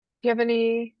Do you have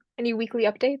any weekly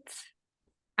updates?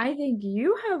 I think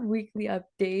you have weekly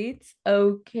updates.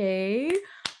 Okay.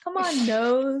 Come on,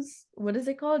 nose. What is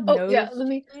it called? Oh yeah, Nose let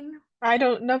me. chain? I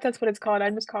don't know if that's what it's called.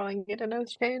 I'm just calling it a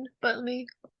nose chain, but let me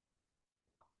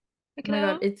check Oh it my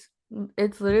God, out.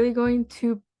 it's literally going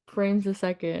 2 frames a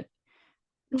second.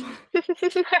 That's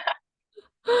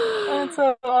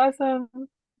so awesome.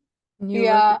 You look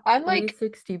Yeah, I'm like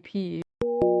 360p.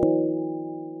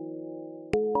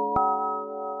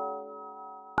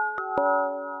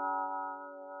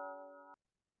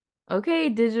 Okay,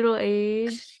 digital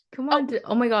age. Come oh, on.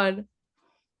 Oh my God.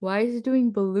 Why is it doing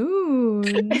it's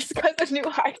balloons? because the new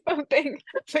iPhone thing.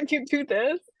 When you do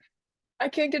this, I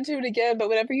can't get to it again, but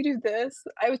whenever you do this,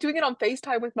 I was doing it on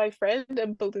FaceTime with my friend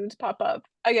and balloons pop up.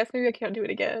 I guess maybe I can't do it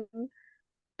again.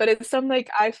 But it's some like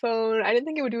iPhone. I didn't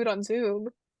think it would do it on Zoom.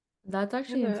 That's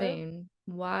actually Damn it. insane.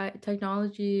 Why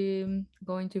technology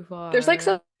going too There's like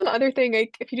far? some other thing,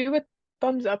 like if you do a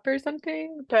thumbs up or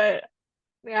something, but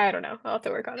yeah, I don't know. I'll have to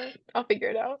work on it. I'll figure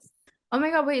it out. Oh my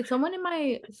God, wait, someone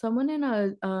in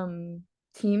a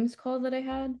Teams call that I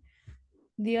had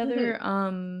the Hmm.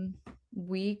 other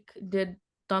week did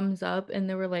thumbs up and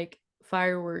there were like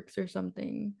fireworks or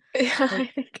something. Yeah,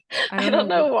 Like I I don't know don't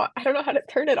know what why. I don't know how to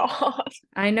turn it off.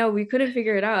 I know we couldn't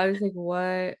figure it out. I was like,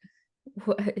 what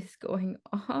is going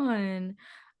on?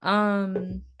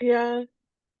 Um Yeah.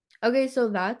 okay, so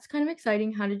that's kind of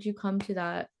exciting. How did you come to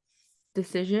that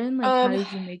decision? Like how Um,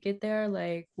 did you make it there?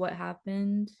 Like what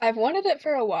happened? I've wanted it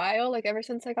for a while, like ever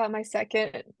since I got my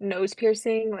second nose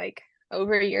piercing, like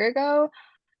over a year ago,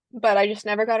 but I just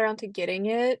never got around to getting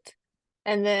it.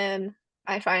 And then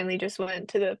I finally just went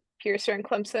to the piercer in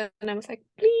Clemson and I was like,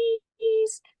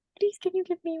 please, please, can you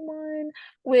give me one?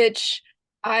 Which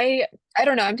I I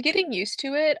don't know, I'm getting used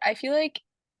to it. I feel like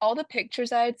all the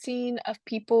pictures I had seen of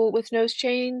people with nose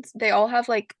chains, they all have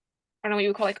like I don't know what you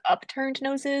would call like upturned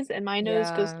noses, and my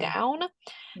nose goes Yeah, down.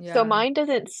 So yeah, mine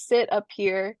doesn't sit up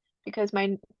here because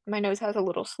my nose has a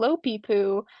little slopey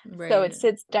poo, so it right.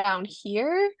 sits down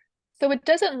here. So it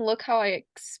doesn't look how I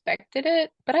expected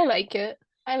it, but I like it.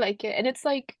 I like it. And it's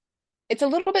like it's a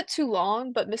little bit too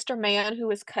long, but Mr. Man who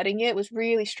was cutting it was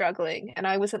really struggling. And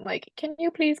I wasn't like, can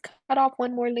you please cut off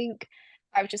one more link?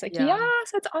 I was just like, Yeah.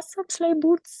 yes, that's awesome, sleigh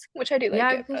boots, which I do like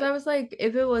Yeah, it, because but I was like,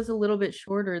 if it was a little bit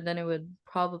shorter, then it would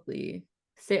probably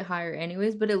sit higher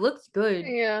anyways, but it looks good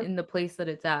yeah. in the place that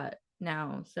it's at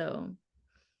now. So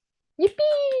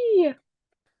Yippee!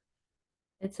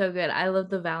 it's so good. I love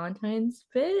the Valentine's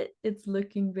fit. It's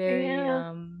looking very Yeah.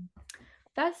 Your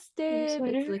festive. It's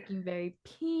sweater. looking very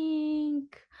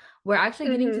pink. We're actually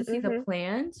getting to Mm-hmm, see the mm-hmm.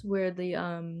 plants where the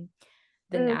Mm.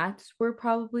 gnats were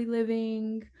probably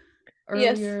living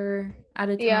Yes. earlier at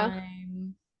a Yeah.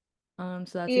 time.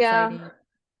 So that's Yeah. exciting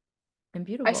and I saw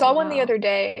beautiful. one the Wow. other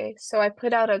day, so I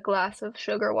put out a glass of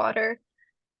sugar water.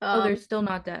 Oh, they're Um, still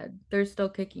not dead. They're still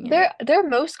kicking it. they're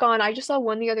most gone. I just saw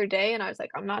one the other day and I was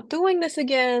like, I'm not doing this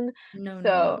again. No, no,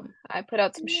 So no. I put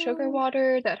out some sugar No.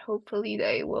 water that hopefully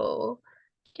they will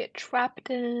get trapped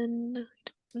in.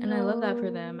 And I love that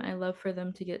for them. No. I love for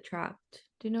them to get trapped.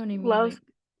 Do you know what I mean? Love. Like,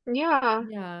 Yeah.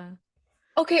 yeah.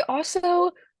 Okay,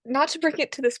 also, not to bring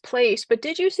it to this place, but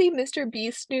did you see Mr.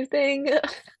 Beast's new thing?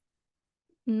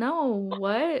 No,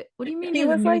 what? What do you mean He his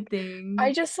was new like, I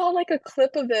thing? just saw like a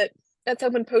clip of it that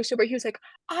someone posted where he was like,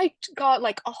 I got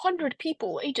like 100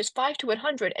 people ages 5 to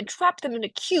 100 and trapped them in a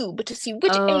cube to see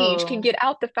which age can Oh, get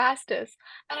out the fastest.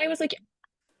 And I was like,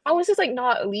 how is this like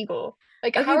not illegal?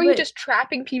 Like, how okay, are you but just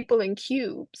trapping people in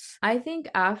cubes? I think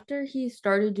after he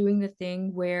started doing the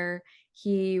thing where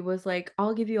he was like,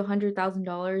 I'll give you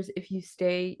 $100,000 if you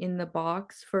stay in the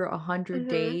box for 100 Mm-hmm.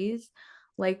 days,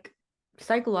 like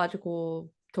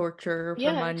psychological torture for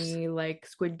Yes. money, like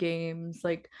Squid Games,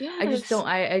 like Yes. I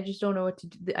just don't know what to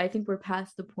do. I think we're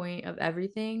past the point of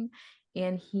everything,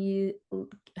 and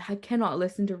cannot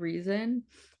listen to reason,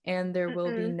 and there will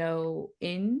be Mm-mm. no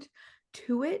end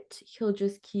to it. He'll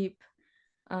just keep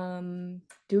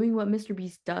doing what Mr.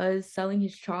 Beast does, selling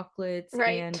his chocolates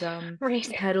and Right.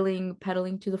 Right.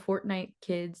 peddling to the Fortnite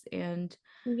kids Yes.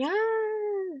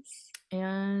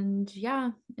 and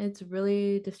yeah, it's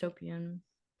really dystopian.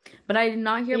 But I did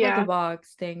not hear about the Yeah.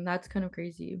 box thing. That's kind of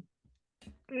crazy.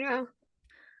 Yeah.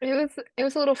 It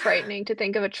was a little frightening to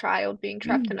think of a child being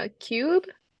trapped in a cube.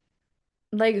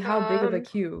 Like how big of a Um,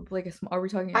 cube? Like are we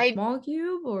talking a I small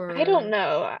cube I don't or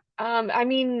know. I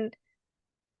mean,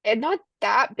 not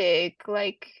that big.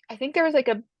 Like, I think there was like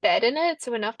a bed in it,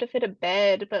 so enough to fit a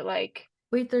bed, but like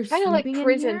wait, they're kind of like sleeping in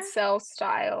prison here? cell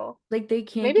style. Like they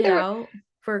can't Maybe get there were, out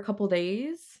for a couple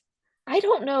days? I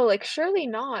don't know, like surely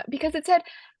not, because it said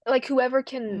like whoever Oh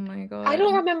can, my I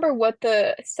don't God. remember what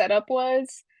the setup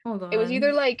was, Hold It was either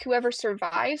on. like whoever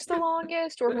survives the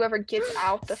longest or whoever gets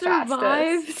out the fastest.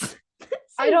 Survives.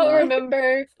 I don't Survive.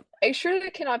 remember. I'm sure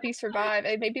that cannot be survived.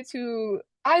 Maybe it's who,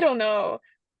 I don't know.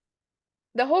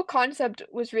 The whole concept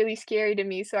was really scary to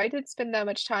me, so I did spend that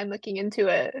much time looking into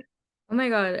it. Oh my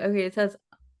God. Okay, it says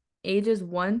ages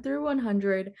 1 through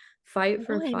 100 fight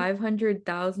for One.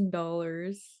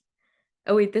 $500,000.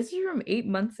 Oh wait, this is from 8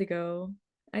 months ago.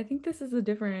 I think this is a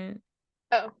different.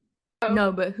 Oh. Oh.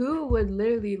 No, but who would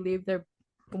literally leave their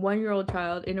 1-year-old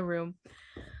child in a room?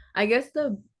 I guess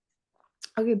the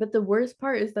okay, but the worst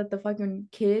part is that the fucking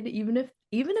kid, even if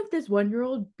this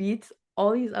 1-year-old beats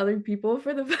all these other people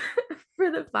for the for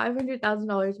the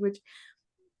 $500,000, which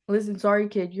listen, sorry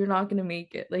kid, you're not gonna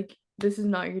make it. Like this is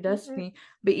not your Mm-mm. destiny.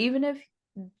 But even if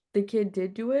the kid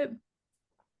did do it,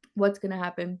 what's gonna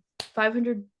happen?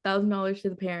 $500,000 to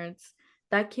the parents.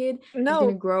 That kid is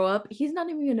gonna No. grow up. He's not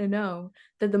even gonna know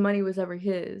that the money was ever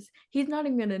his. He's not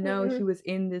even gonna know he Mm-mm. was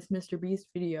in this Mr. Beast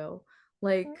video.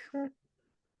 Like, Mm-mm.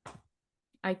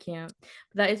 I can't.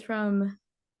 That is from,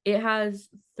 it has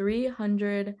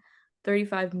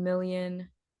 335 million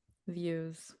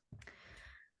views.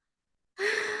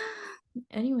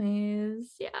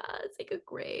 Anyways, yeah, it's like a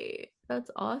great.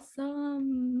 That's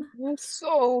awesome. That's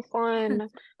so fun.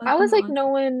 That's I fucking was like, no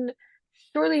awesome. one,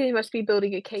 surely they must be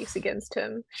building a case against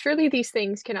him. Surely these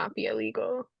things cannot be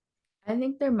illegal. I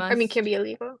think there I mean, can must be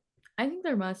illegal. I think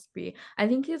there must be. I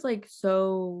think he's like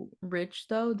so rich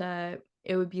though that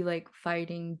it would be like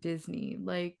fighting Disney.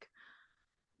 Like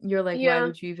you're like, why Yeah.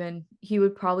 would you even? He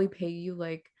would probably pay you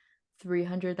like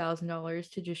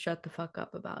 $300,000 to just shut the fuck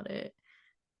up about it.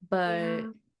 But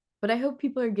Yeah. but I hope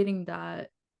people are getting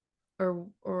that,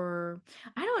 or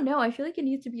I don't know. I feel like it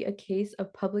needs to be a case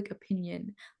of public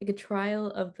opinion, like a trial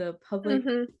of the public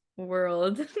Mm-hmm.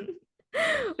 world. We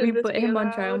Should this put be him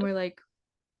on trial and allowed? we're like,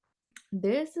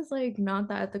 this is like not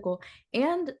that ethical.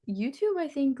 And YouTube, I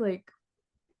think, like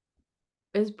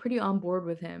is pretty on board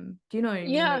with him. Do you know what I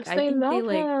mean? Like Yes, I they think they love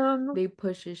like him. they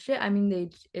push his shit. I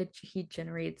mean, he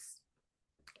generates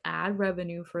ad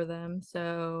revenue for them.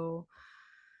 So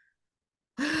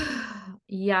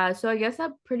yeah, so I guess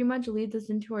that pretty much leads us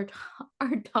into our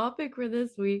topic for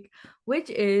this week, which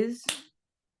is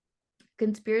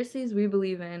conspiracies we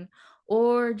believe in,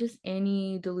 or just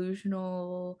any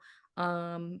delusional,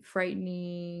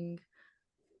 frightening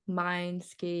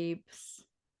mindscapes,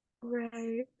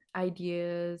 Right.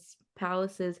 ideas,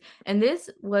 palaces. And this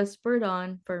was spurred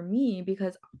on for me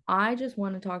because I just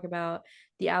want to talk about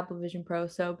the Apple Vision Pro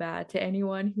so bad to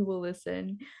anyone who will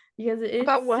listen because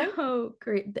About it's what? so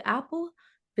great.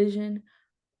 Vision,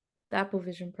 the Apple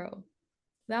Vision Pro,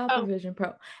 the Apple Oh, Vision Pro.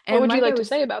 what And would you like I like to was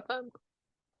say about them?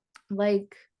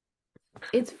 like,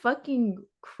 it's fucking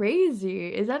crazy.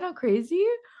 Is that not crazy?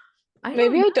 I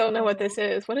Maybe don't I don't know what know. this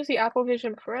is. What is the Apple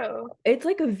Vision Pro? It's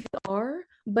like a VR,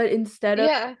 but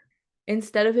Yeah.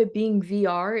 instead of it being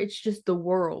VR, it's just the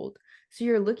world. So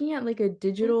you're looking at like a Mhm.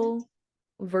 digital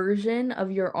version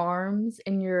of your arms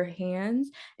and your hands,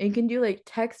 and you can do like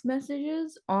text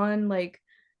messages on like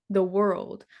the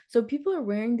world. So people are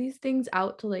wearing these things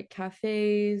out to like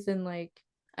cafes and like,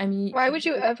 I mean, Why would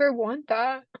you you ever want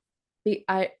that?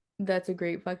 I that's a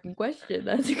great fucking question.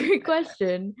 That's a great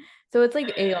question. So it's like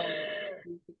AR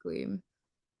basically.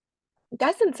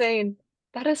 That's insane.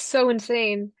 That is so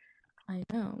insane. I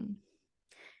know.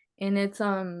 And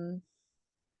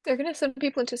They're gonna send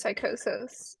people into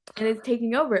psychosis. it's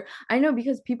taking over. I know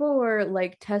because people were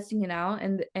like testing it out,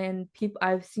 and people,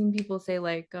 I've seen people say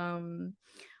like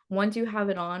once you have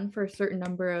it on for a certain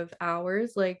number of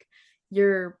hours, like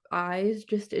your eyes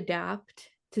just adapt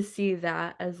to see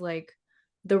that as like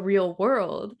the real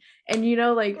world. And you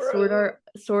know, like Bro.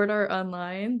 Sword Art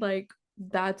Online, like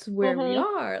that's where we Uh-huh.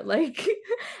 are. Like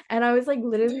and I was like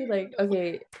literally like,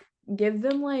 okay, give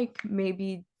them like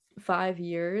maybe 5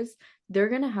 years. They're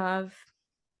gonna have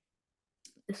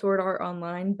Sword Art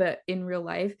Online, but in real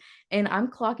life. And I'm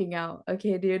clocking out.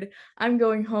 Okay, dude. I'm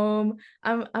going home.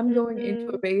 I'm going into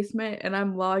a Mm-mm. basement and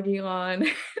I'm logging on.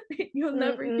 You'll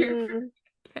never hear from Mm-mm.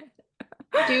 me again.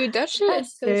 Dude, that shit is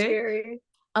That's so sick. scary.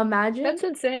 Imagine That's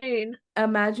insane.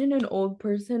 imagine an old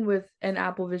person with an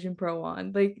Apple Vision Pro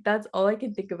on. Like that's all I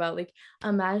can think about. Like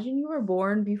imagine you were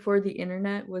born before the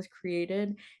internet was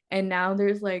created and now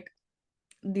there's like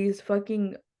these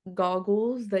fucking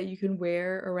goggles that you can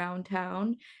wear around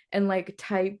town and like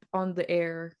type on the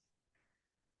air.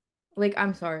 Like,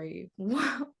 I'm sorry.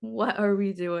 What are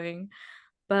we doing?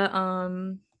 But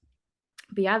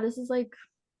but yeah, this is like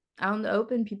out in the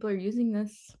open. People are using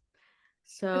this.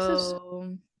 This is,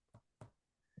 So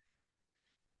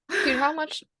dude, how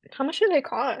much do they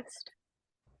cost?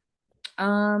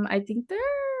 I think they're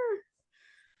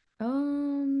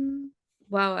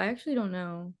Wow, I actually don't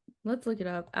know. Let's look it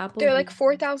up. Apple They're like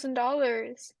Vision.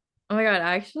 $4,000, Oh my God,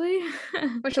 actually?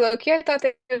 which low-key I thought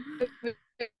they would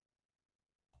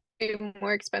be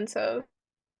more expensive.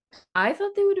 I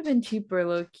thought they would have been cheaper,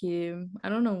 low key. I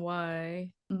don't know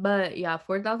why. But yeah,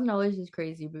 $4,000 is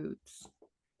crazy boots,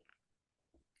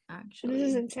 This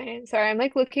is actually. insane. Sorry, I'm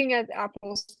like looking at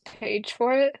Apple's page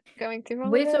for it, going through all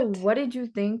of Wait, so it. what did you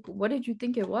think? What did you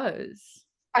think it was?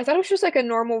 I thought it was just like a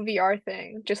normal VR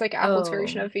thing, just like Apple's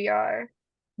version Oh, of VR.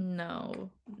 no.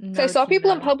 So I No, saw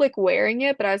people in Tina. public wearing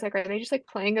it, but I was like, are they just like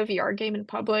playing a VR game in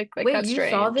public? Like Wait, that's you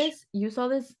saw strange. this? You saw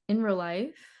this in real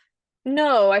life?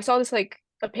 No, I saw this like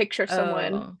a picture of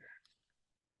someone. Oh,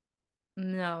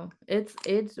 no.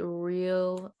 It's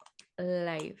real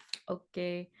life.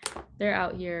 Okay. They're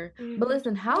out here. But And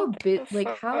listen, what the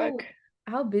fuck?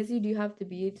 how busy do you have to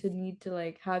be to need to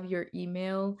like have your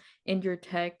email and your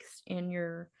text and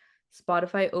your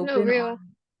Spotify No, open real.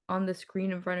 on the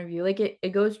screen in front of you? Like it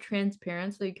goes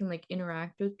transparent so you can like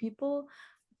interact with people,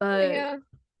 but Yeah.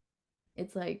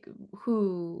 it's like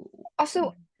who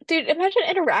Also, dude, imagine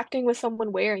interacting with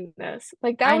someone wearing this.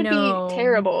 Like that I would be know.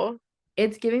 terrible.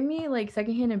 It's giving me like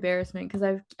secondhand embarrassment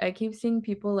because I keep seeing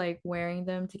people like wearing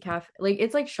them to cafe, like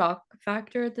it's like shock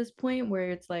factor at this point where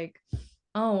it's like,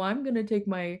 oh, I'm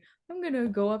gonna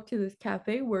go up to this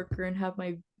cafe worker and have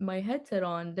my headset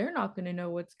on. They're not gonna know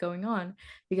what's going on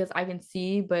because I can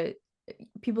see, but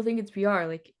people think it's VR,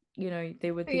 like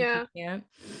they would think you Yeah. can't.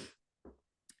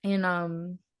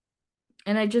 And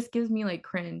and it just gives me like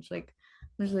cringe. Like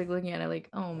I'm just like looking at it like,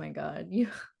 oh my God, you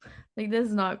like this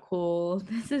is not cool.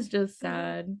 This is just Mhm.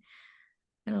 sad.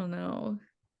 I don't know.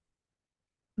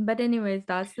 But anyways,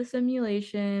 that's the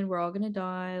simulation. We're all gonna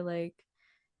die. Like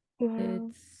Wow.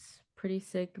 it's pretty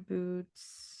sick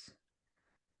boots.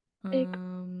 Like,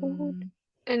 what? Um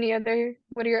Any other?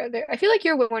 What are your other? I feel like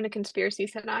you're more into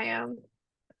conspiracies than I am.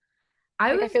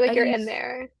 I Like, I was feel like you're in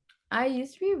there. I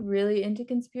used to be really into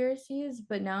conspiracies,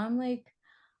 but now I'm like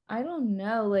I don't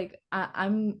know. Like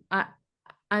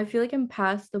I feel like I'm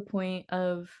past the point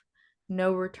of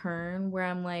no return where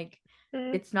I'm like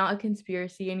Mm, it's not a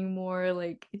conspiracy anymore.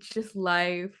 Like it's just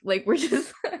life. Like we're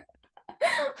just like,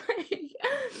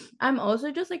 I'm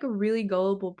also just like a really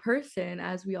gullible person,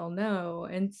 as we all know.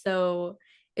 And so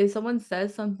if someone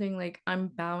says something like I'm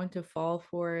bound to fall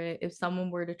for it, if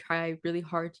someone were to try really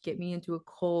hard to get me into a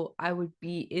cult, I would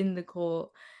be in the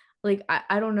cult. Like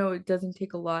I don't know, it doesn't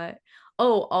take a lot.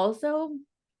 Oh, also,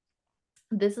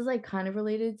 this is like kind of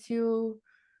related to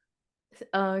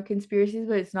conspiracies,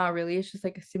 but it's not really. It's just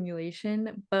like a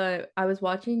simulation. But I was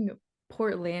watching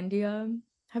Portlandia.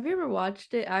 Have you ever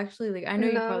watched it actually? Like I know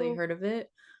you probably no, heard of it,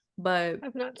 but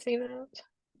I've not seen that.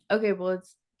 okay, well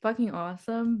it's fucking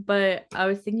awesome. But I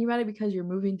was thinking about it because you're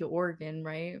moving to Oregon,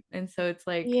 right? And so it's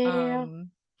like Yeah.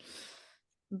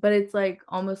 but it's like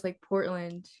almost like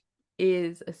Portland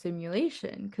is a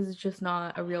simulation because it's just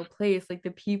not a real place. Like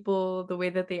the people, the way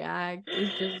that they act is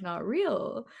just not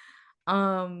real.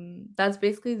 That's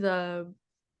basically the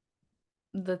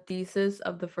thesis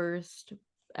of the first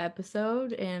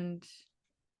episode, and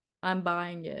I'm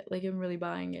buying it. Like I'm really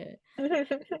buying it.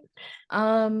 So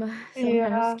I'm kind of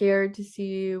Yeah, scared to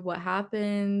see what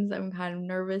happens. I'm kind of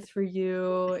nervous for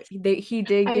you. He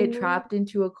did I get know. trapped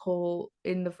into a cult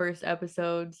in the first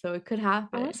episode, so it could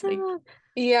happen. Like, Awesome.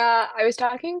 Yeah, I was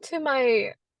talking to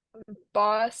my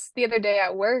boss the other day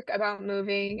at work about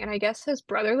moving, and I guess his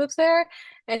brother lives there.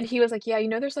 And he was like, yeah,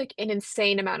 there's like an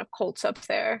insane amount of cults up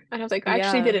there. And I was like, I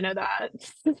actually yeah. didn't know that.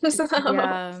 So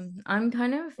Yeah,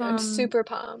 I'm super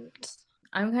pumped.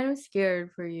 I'm kind of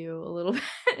scared for you a little bit.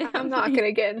 I'm I'm not like,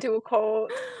 gonna get into a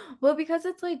cult. well, because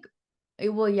it's like,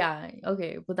 well, yeah,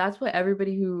 okay, well, that's what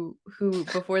everybody who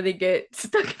before they get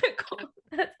stuck in a cult,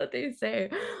 that's what they say.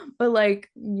 But like,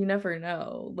 you never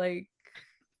know. Like,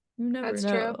 you never That's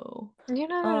true. know. You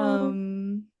never know.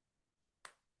 Um,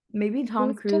 Maybe Tom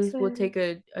Who's to Cruise will say? take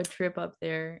a trip up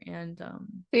there and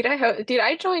Dude,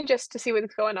 I joined just to see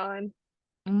what's going on.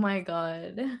 oh my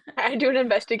God. I do an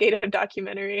investigative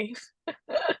documentary.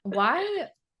 Why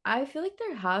I feel like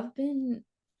there have been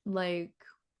like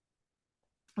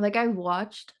I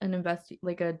watched an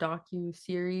like a docu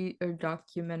series or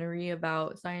documentary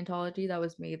about Scientology that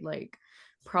was made like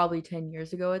probably 10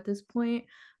 years ago at this point.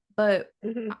 But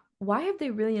Mhm. why have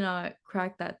they really not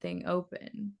cracked that thing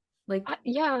open? Like,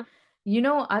 Yeah,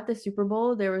 at the Super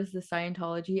Bowl, there was the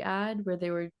Scientology ad where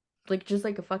they were like just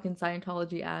like a fucking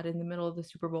Scientology ad in the middle of the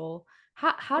Super Bowl.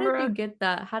 How did they bruh. get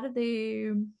that? How did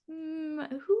they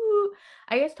who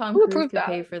I guess Tom Who Cruise approved could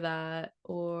pay that? for that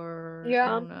or I Yeah,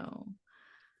 don't know.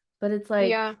 But it's like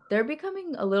yeah, they're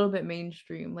becoming a little bit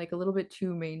mainstream, like a little bit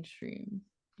too mainstream,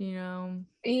 you know?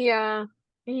 yeah.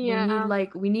 Yeah.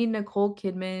 We need Nicole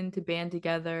Kidman to band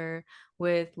together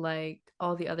with like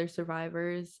all the other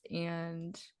survivors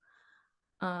and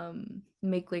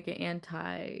make like an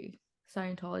anti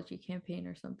Scientology campaign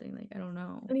or something. Like I don't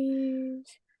know. Please.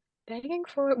 Begging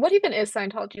for what even is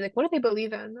Scientology? Like, what do they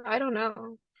believe in? I don't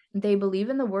know. They believe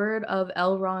in the word of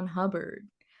L. Ron Hubbard.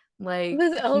 Who Like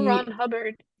is L. Ron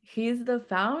Hubbard? he's the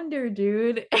founder,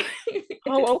 dude.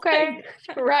 Oh, It's okay.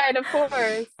 like Right, of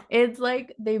course. it's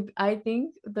like they I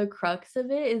think the crux of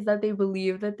it is that they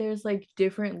believe that there's like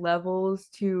different levels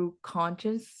to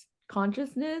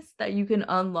consciousness that you can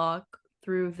unlock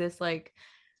through this like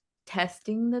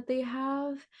testing that they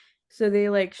have. So they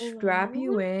like strap Well,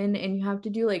 you in and you have to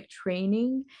do like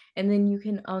training and then you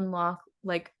can unlock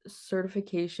like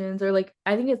certifications or like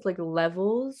I think it's like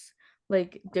levels,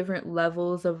 like different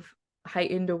levels of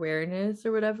heightened awareness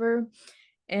or whatever.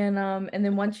 And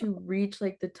then once you reach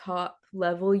like the top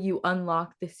level, you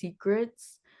unlock the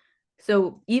secrets.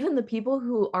 So even the people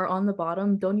who are on the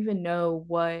bottom don't even know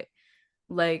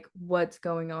what's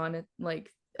going on at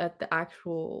at the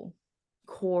actual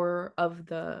core of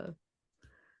the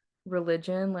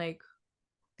religion, like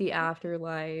the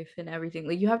afterlife and everything.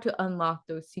 Like you have to unlock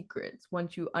those secrets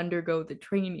once you undergo the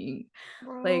training.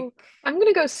 Like bro, I'm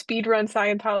gonna go speed run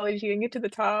Scientology and get to the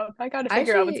top. I gotta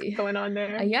figure out what's actually, going on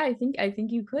there. yeah, I think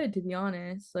you could, to be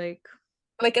honest. Like,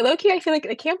 Like low-key, I feel like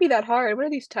it can't be that hard. What are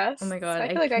these oh my tests? God, I I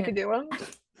feel like I can't. could do them.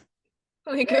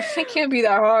 Like it can't be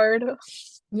that hard.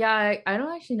 Yeah, I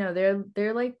don't actually know.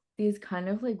 They're like these kind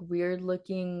of like weird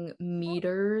looking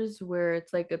meters where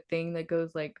it's like a thing that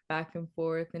goes like back and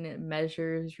forth and it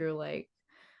measures your like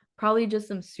probably just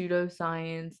some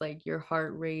pseudoscience like your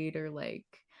heart rate or like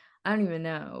I don't even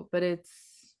know, but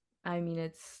I mean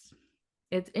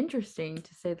it's interesting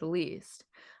to say the least.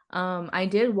 I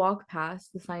did walk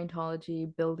past the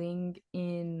Scientology building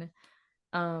in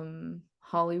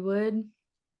Hollywood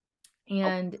Oh,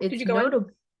 and did it's you go in?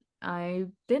 notable. I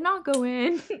did not go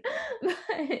in. But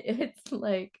it's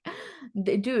like,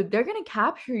 dude, they're gonna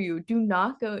capture you. Do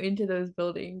not go into those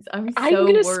buildings. I'm I'm so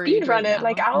gonna worried speed run right it.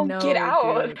 Like now. I'll get No,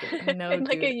 out dude. No, in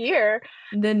like a dude. year.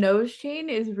 The nose chain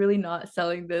is really not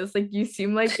selling this. Like, you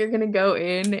seem like you're gonna go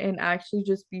in and actually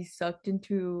just be sucked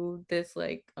into this,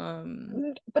 like,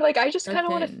 But like I just kind sucked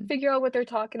of want to in. figure out what they're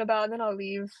talking about and then I'll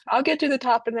leave. I'll get to the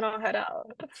top and then I'll head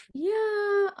out.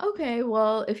 Yeah, okay.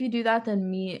 Well, if you do that, then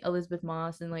meet Elizabeth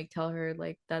Moss and like tell her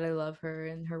like that I love her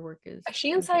and her work is Is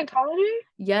she in incredible. Scientology?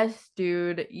 Yes,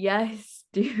 dude. Yes,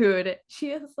 dude.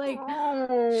 She is like Oh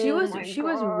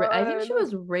my I think she God.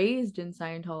 was raised in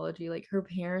Scientology. Like her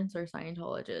parents are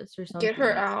Scientologists or Get something. her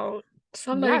Like out.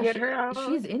 Somebody yeah, get her out.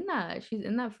 she's in that. She's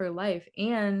in that for life.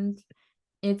 And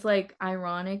it's like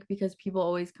ironic because people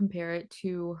always compare it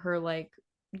to her like,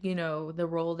 the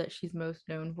role that she's most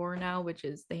known for now, which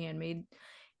is the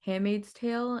Handmaid's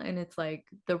Tale, and it's like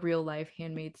the real life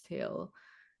Handmaid's Tale.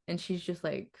 And she's just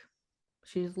like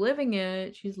she's living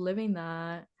it. She's living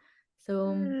that.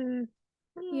 So Hmm.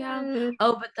 yeah. Hmm.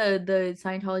 Oh, but the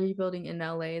Scientology building in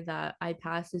LA that I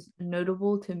passed is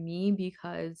notable to me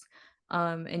because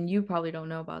and you probably don't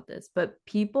know about this, but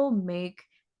people make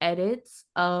edits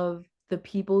of the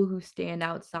people who stand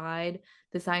outside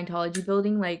the Scientology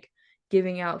building like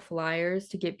giving out flyers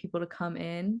to get people to come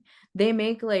in. They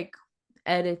make like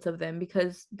edits of them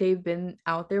because they've been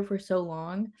out there for so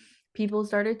long. People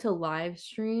started to live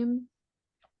stream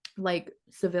like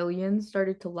civilians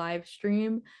started to live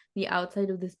stream the outside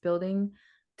of this building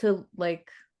to like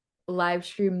live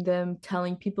stream them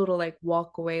telling people to like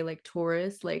walk away like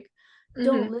tourists like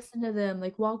don't Hmm. listen to them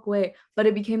like walk away, but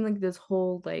it became like this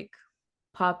whole like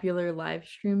popular live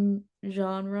stream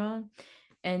genre.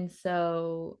 And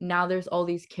so now there's all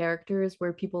these characters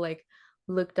where people like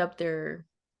looked up their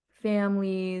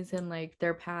families and like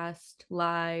their past Oh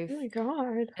life my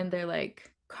God. and they're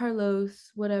like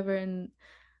Carlos whatever, and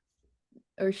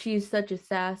or she's such a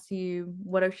sassy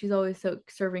whatever, she's always so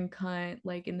serving cunt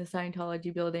like in the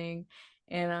Scientology building.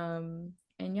 And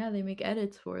yeah, they make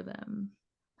edits for them.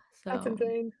 That's So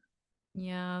insane.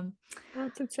 yeah.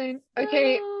 That's insane.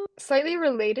 Okay, So slightly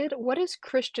related. What is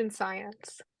Christian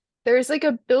Science? There's like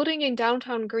a building in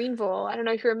downtown Greenville. I don't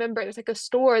know if you remember. There's like a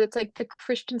store that's like the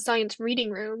Christian Science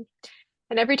reading room.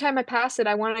 And every time I pass it,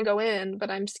 I want to go in, but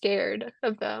I'm scared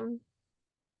of them.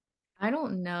 I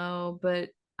don't know, but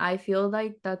I feel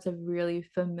like that's a really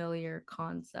familiar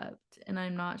concept and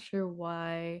I'm not sure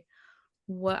why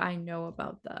what I know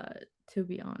about that, to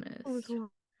be What was honest. going on?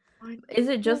 Is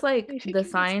it just Well, like if you the give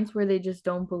me science where they just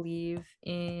don't believe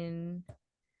in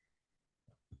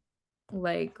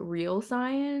like real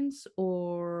science,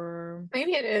 or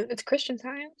maybe it is. It's Christian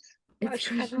Science.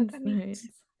 it's I don't know what Christian that means.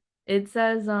 science? It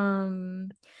says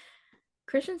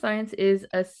Christian Science is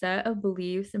a set of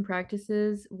beliefs and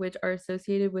practices which are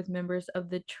associated with members of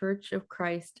the Church of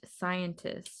Christ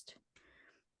scientist.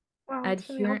 Wow, that's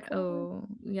really Adherent, helpful.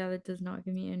 oh, yeah, that does not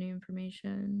give me any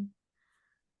information.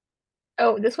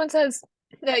 Oh, this one says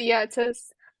that, yeah, it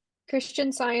says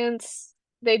Christian Science,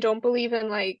 they don't believe in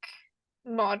like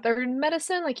modern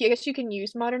medicine. Like, I guess you can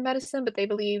use modern medicine, but they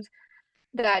believe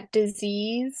that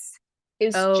disease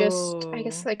is just, I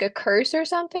guess, Oh, like a curse or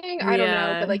something. I don't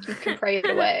know, but yeah. like you can pray it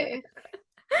away.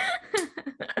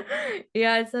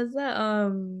 Yeah, it says that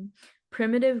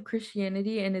primitive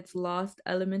Christianity and its lost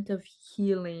element of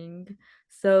healing,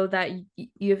 so that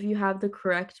if you have the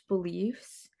correct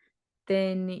beliefs,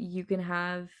 then you can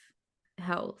have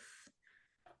health.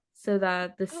 So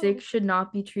that the sick Oh, should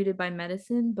not be treated by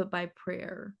medicine, but by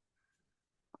prayer.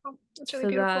 wow, that's really So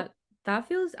beautiful. that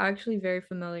feels actually very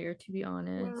familiar, to be Wow.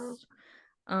 honest.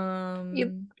 You,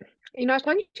 Um, I was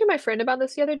talking to my friend about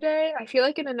this the other day. I feel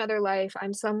like in another life,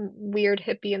 I'm some weird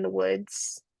hippie in the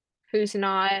woods who's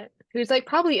like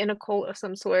probably in a cult of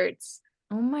some sorts,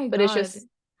 oh my but it's God. just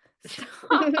Stop.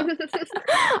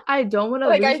 I don't want to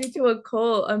like lose you to a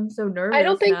cult. I'm so I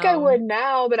don't nervous think I now. would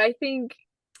now, but I think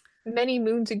many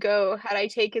moons ago, had I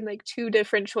taken like two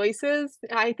different choices,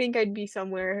 I think I'd be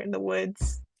somewhere in the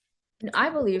woods.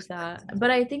 I believe that, but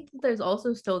I think that there's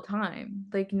also still time.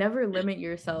 Like, never limit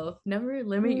yourself, never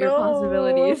limit your No.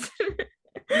 possibilities.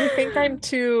 I think I'm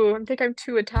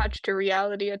too attached to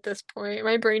reality at this point.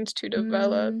 My brain's too Mm,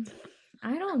 developed.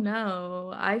 I don't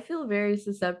know. I feel very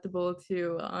susceptible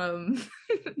to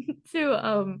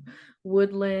to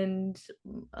woodland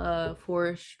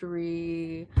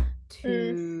forestry, Mm.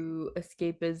 to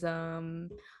escapism.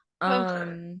 Oh,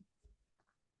 Um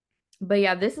but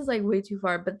yeah, this is like way too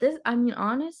far. But this, I mean,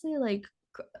 honestly, like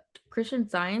Christian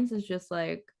Science is just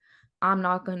like, I'm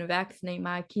not going to vaccinate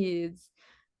my kids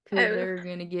because oh, they're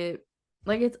gonna get,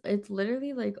 like, it's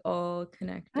literally like all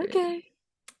connected. okay.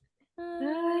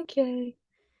 Uh, Okay.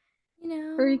 you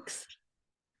know, Freaks.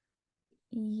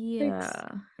 Freaks.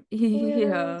 yeah,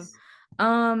 yeah. Weirdos.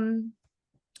 Um,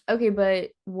 okay, but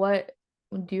what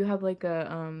do you have like a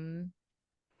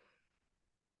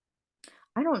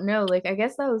I don't know, like I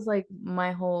guess that was like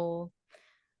my whole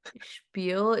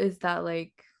spiel is that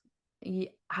like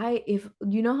I if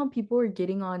you know how people are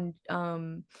getting on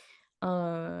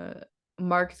uh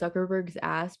Mark Zuckerberg's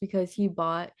ass because he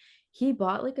bought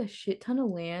like a shit ton of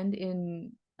land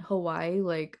in Hawaii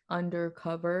like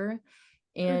undercover,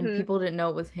 and Hmm. people didn't know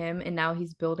it was him, and now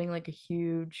he's building like a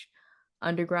huge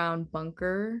underground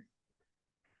bunker.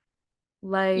 Yeah,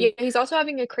 Like, he's also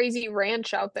having a crazy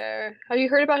ranch out there. Have you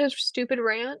heard about his stupid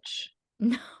ranch?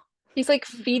 no, He's like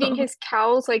feeding no. his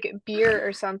cows like beer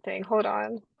or something. Hold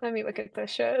on. Let me look at this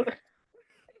shit.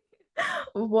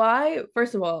 Why?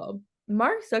 First of all,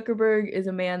 Mark Zuckerberg is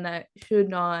a man that should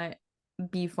not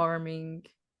be farming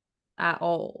at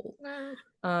all.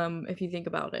 Uh, If you think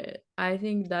about it, I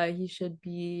think that he should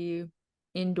be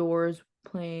indoors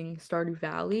playing Stardew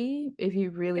Valley if he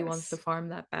really wants to yes. farm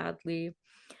that badly.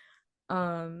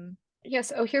 Um,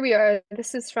 Yes. Oh, here we are.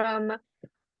 This is from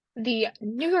the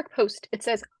New York Post. It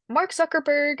says Mark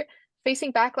Zuckerberg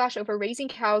facing backlash over raising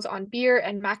cows on beer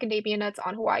and macadamia nuts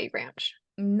on Hawaii ranch.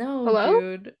 no, Hello?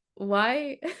 dude.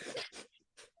 Why?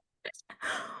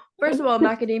 First of all,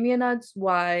 macadamia nuts,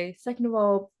 why? Second of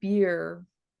all, beer.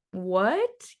 What?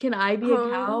 Can I be a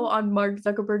cow Um, on Mark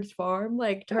Zuckerberg's farm?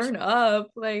 Like, turn up.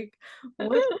 Like,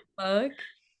 what the fuck?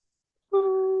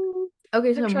 Okay,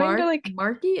 I'm so trying to like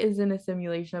Marky is in a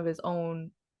simulation of his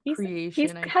own he's he's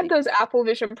creation, I had think. those Apple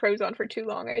Vision Pros on for too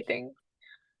long, I think.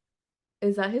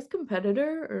 Is that his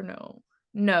competitor or no?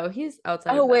 No, he's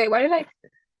outside Oh of that. wait, why did I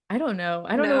I don't know.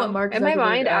 I don't know what no. Mark In my Zuckerberg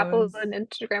mind, Apple owns. and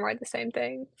Instagram are the same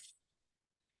thing.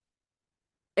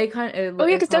 It Oh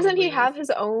yeah, it because doesn't he probably have is. his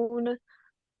own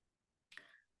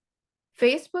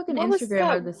Facebook and what was Instagram that?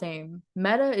 are the same.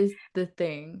 Meta is the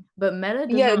thing, but Meta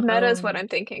does Yeah, not Meta is what own. I'm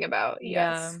thinking about.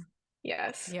 Yeah, Yes.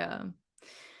 Yes. yeah.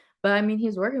 But I mean,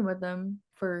 he's working with them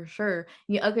for sure.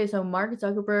 Yeah, okay, so Mark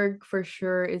Zuckerberg for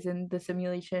sure is in the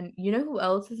simulation. You know who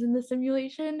else is in the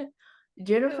simulation?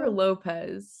 Jennifer Oh.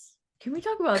 Lopez. Can we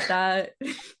talk about that?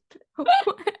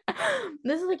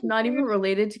 This is like not even Weird.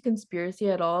 related to conspiracy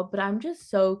at all, but I'm just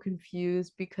so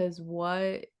confused because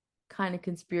what kind of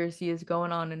conspiracy is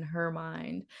going on in her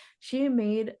mind? She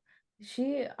made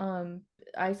she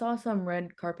I saw some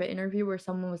red carpet interview where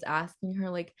someone was asking her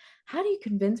like, how do you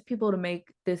convince people to make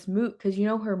this move, because you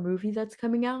know her movie that's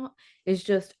coming out is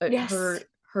just Yes.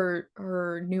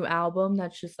 her new album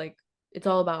that's just like it's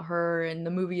all about her, and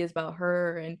the movie is about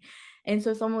her, and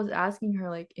so someone was asking her,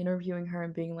 like interviewing her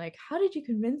and being like, how did you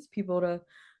convince people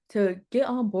to get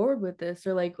on board with this,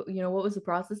 or like, what was the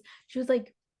process? She was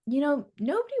like,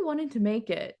 nobody wanted to make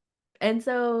it. And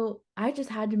so I just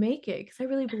had to make it because I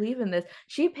really believe in this.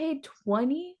 She paid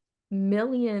 20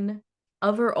 million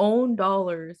of her own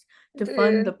dollars to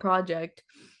fund the Dude, project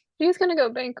she's gonna go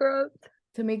bankrupt.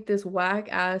 to make this whack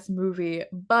ass movie.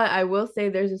 But I will say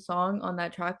there's a song on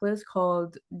that track list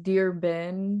called Dear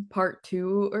Ben Part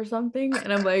 2 or something.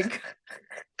 And I'm like,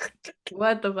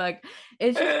 what the fuck?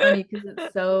 It's just funny because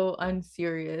it's so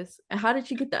unserious. How did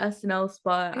she get the SNL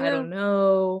spot? I Yeah, don't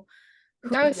know.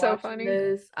 that Who's was so watching funny.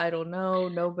 this? I don't know.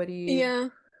 Nobody. Yeah.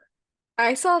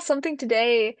 I saw something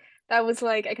today that was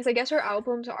like, because I guess her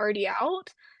album's already out,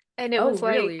 and it Oh, was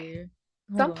like really?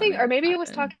 Hold on, something, or it maybe it was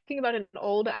happened. talking about an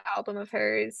old album of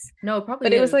hers, No, it but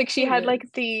probably it was is. like she Probably had is. like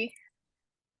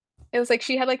it was like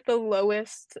she had like the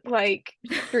lowest like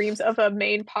streams of a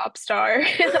main pop star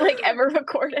like ever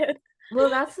recorded. Well,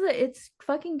 it's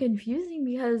fucking confusing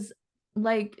because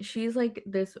like she's like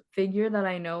this figure that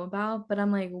I know about, but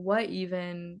I'm like, what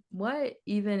even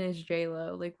is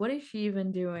J-Lo? Like what is she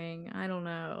even doing? I don't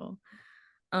know.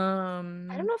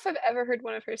 I don't Um, know if I've ever heard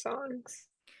one of her songs.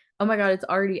 oh my God, it's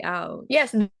already out.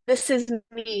 Yes, this is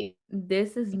me.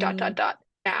 This is Dot dot me dot.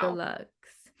 Now. deluxe.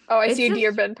 Oh, I It's see a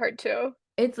Dear just Ben part two.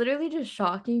 it's literally just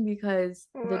shocking because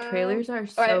the Wow. trailers are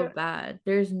Oh, so bad.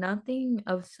 There's nothing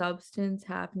of substance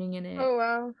happening in it oh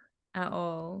wow. at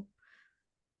all.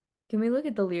 Can we look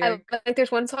at the I lyrics? like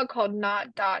there's one song called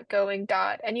Not Dot Going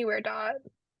Dot Anywhere Dot.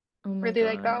 Oh my Really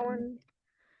like that God. one.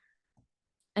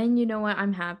 And you know what?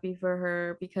 I'm happy for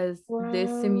her because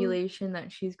this Wow. simulation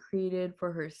that she's created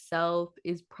for herself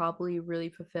is probably really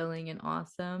fulfilling and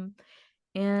awesome.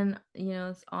 And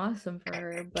it's awesome for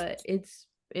her, but it's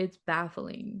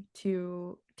baffling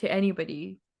to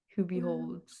anybody who Wow.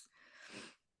 beholds.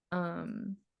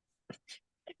 Um,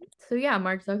 so yeah,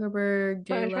 Mark Zuckerberg,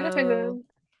 I'm trying to find J-Lo. the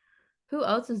Who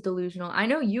else is delusional? I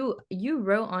know you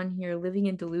wrote on here living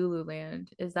in Delulu land.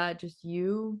 Is that just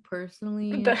you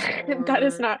personally that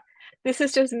is or not this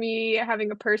is just me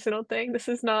having a personal thing. This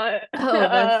is not oh,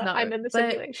 that's I'm not in the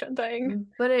but simulation thing.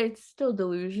 it's still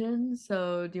delusion.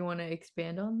 So do you want to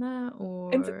expand on that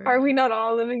And or are we not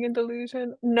all living in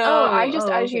delusion? No, I just,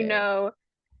 oh, as you okay. know,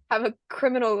 have a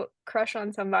criminal crush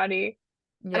on somebody,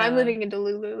 and I'm Yeah. living in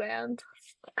Delulu land.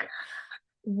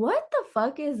 What the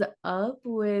fuck is up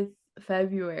with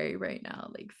February right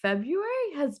now? Like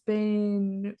February has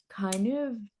been kind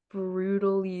of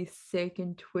brutally sick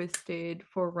and twisted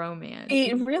for romance.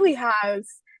 It really has.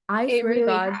 I It swear to really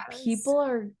God, has.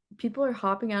 people are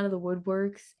hopping out of the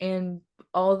woodworks and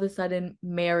all of a sudden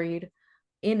married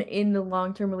in the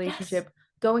long-term Yes. relationship,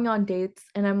 going on dates,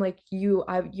 and I'm like,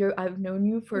 I've known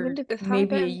you When for did this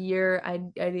maybe a happen? year. I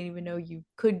didn't even know you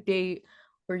could date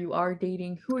or you are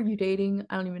dating. Who are you dating?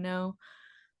 I don't even know.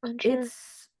 Unsure.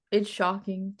 It's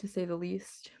shocking to say the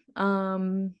least.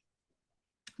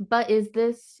 But is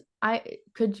this I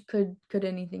could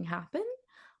anything happen?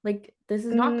 Like this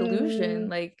is not delusion. Mm,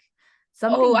 Like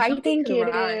oh, I something think could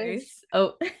it is. arise.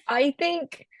 Oh, I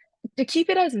think to keep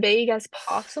it as vague as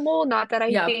possible, not that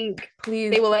I yeah, think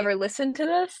please, they will please. ever listen to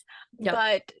this, Yep.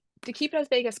 but to keep it as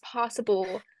vague as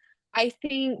possible, I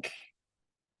think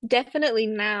definitely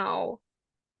now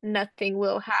nothing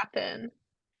will happen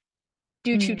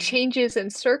due to Mm. changes in Oh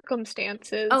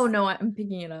circumstances. no, I'm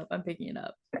picking it up. I'm picking it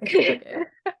up. Okay.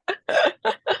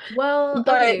 Well,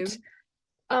 okay. But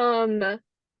um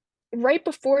right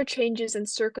before changes in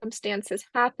circumstances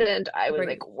happened, I was Right.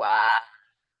 like, wow.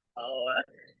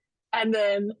 And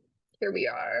then here we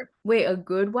are. Wait, a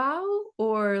good wow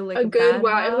or like A a good bad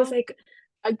wow. It was wow? like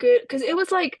a good because it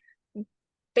was like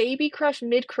baby crush,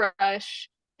 mid crush,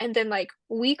 and then like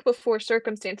week before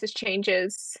circumstances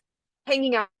changes,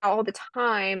 hanging out all the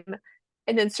time,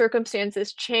 and then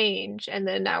circumstances change, and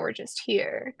then now we're just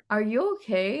here. Are you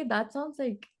okay? That sounds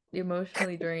like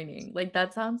emotionally draining. Like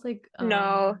that sounds like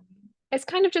No, it's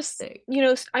kind of just, sick.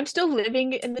 I'm still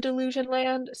living in the delusion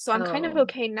land, so I'm kind of Oh,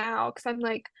 okay now because I'm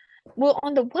like, well,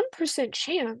 on the 1%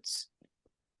 chance,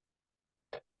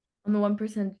 on the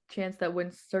 1% chance that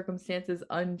when circumstances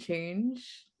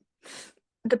unchange,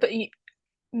 but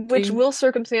which things. will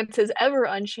circumstances ever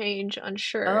unchange,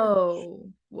 unsure. Oh,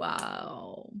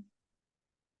 wow.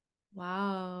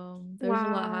 Wow. There's a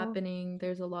lot Wow. happening.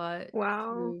 There's a lot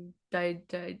Wow. to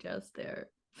digest there.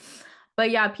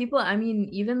 But yeah, people, I mean,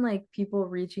 even like people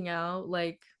reaching out,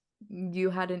 like you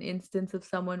had an instance of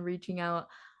someone reaching out.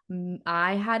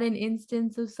 I had an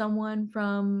instance of someone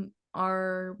from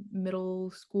our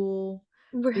middle school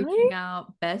Really? reaching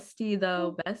out. Bestie,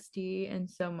 though, bestie, and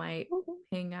so might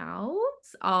hang out.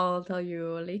 I'll tell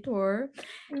you later.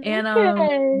 And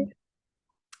Okay.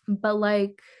 but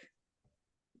like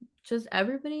just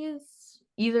everybody is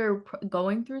either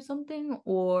going through something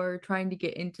or trying to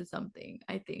get into something,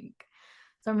 I think.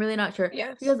 So I'm really not sure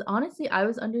Yes. because honestly, I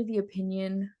was under the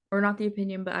opinion, or not the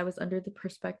opinion, but I was under the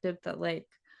perspective that like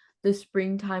the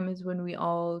springtime is when we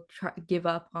all give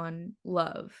up on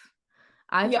love.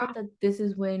 I thought Yeah. that this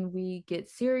is when we get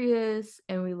serious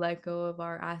and we let go of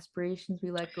our aspirations,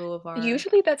 we let go of our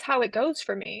Usually that's how it goes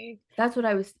for me. that's what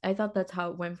I thought that's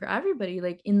how it went for everybody.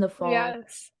 Like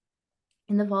Yes.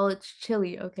 in the fall it's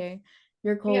chilly, okay?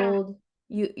 You're Yeah. cold,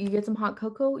 you get some hot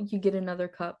cocoa, you get another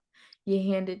cup. You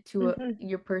hand it to Hmm.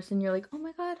 your person, you're like, "Oh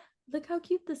my God, look how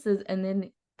cute this is." And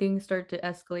then things start to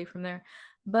escalate from there.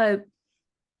 But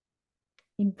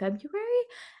in February,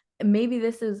 maybe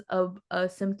this is a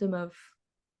symptom of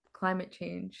climate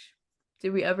change.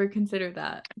 Did we ever consider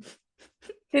that?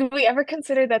 Did we ever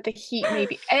consider that the heat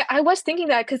maybe? I was thinking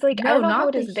that because like I don't No, know how not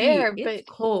it the is heat. there, It's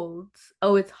but cold.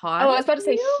 Oh, it's oh, hot I was about to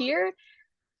for say you? here,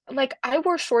 like I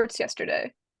wore shorts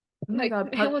yesterday. Oh my Like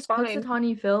God, it was fine.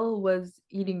 Puxatawny Phil was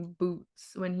eating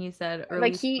boots when he said Like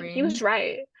early he was spring.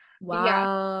 right. Yeah.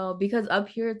 Wow, because up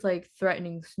here it's like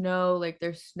threatening snow, like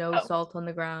there's snow Oh, salt on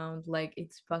the ground, like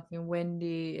it's fucking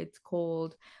windy, it's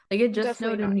cold. Like it just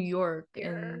definitely snowed in not New York, and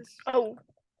here. Oh,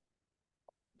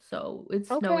 so it's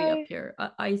snowy up okay. here,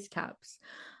 ice caps.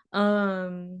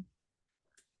 Um,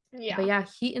 but Yeah. yeah,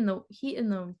 heat in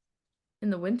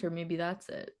the winter, maybe that's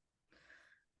it.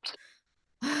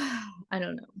 I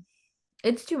don't know.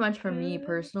 It's too much for me Mm,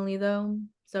 personally though,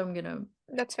 so I'm gonna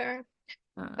that's fair.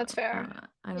 That's fair.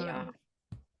 I don't know. Yeah.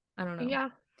 I don't know. Yeah.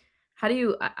 How do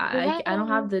you I don't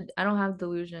have Well,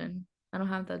 delusion. I don't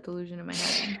have that delusion in my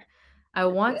head. I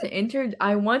want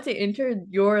to enter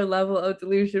your level of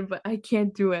delusion, but I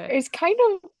can't do it. it's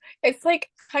it's like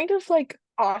kind of like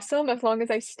awesome as long as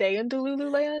I stay in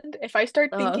Delululand. If I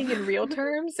start Uh, thinking in real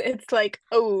terms, it's like,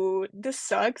 oh, this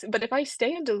sucks. But if I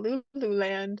stay in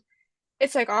Delululand,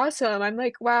 it's like awesome. I'm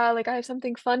like, wow, like I have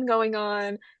something fun going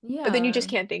on. But then you yeah, just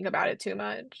can't think about it too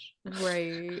much.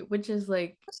 right. Which is,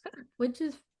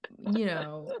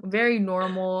 very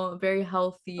normal, very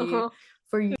healthy Uh-huh.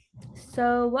 for you.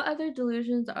 So, what other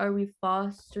delusions are we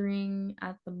fostering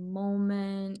at the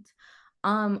moment?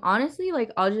 Honestly,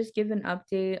 like I'll just give an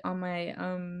update on my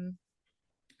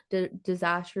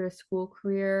disastrous school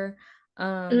career.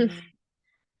 Mm, Um,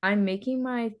 I'm making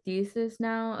my thesis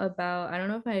now about, I don't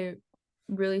know if I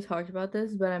really talked about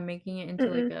this, but I'm making it into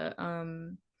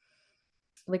mm-mm.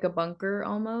 like a bunker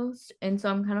almost. And so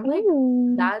I'm kind of like,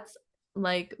 Ooh. that's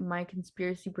like my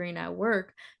conspiracy brain at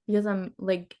work because I'm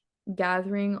like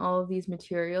gathering all of these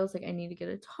materials. Like I need to get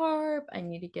a tarp, I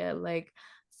need to get like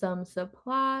some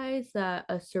supplies that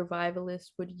a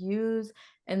survivalist would use.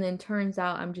 And then turns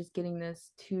out I'm just getting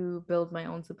this to build my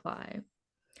own supply.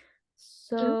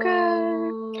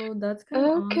 Okay. So that's kind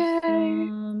of Okay.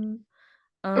 awesome.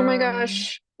 Oh my Um,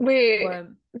 gosh. Wait, what?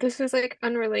 this is like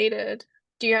unrelated.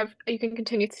 Do you have, you can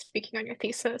continue speaking on your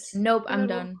thesis, Nope, and I'm then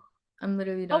we'll, done. I'm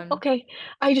literally oh, done. okay.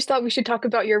 I just thought we should talk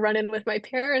about your run-in with my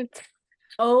parents.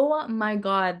 Oh my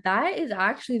God, that is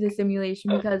actually the simulation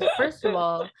because first of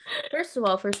all,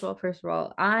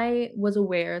 I was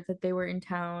aware that they were in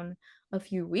town a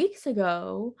few weeks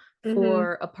ago Mm-hmm.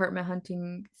 for apartment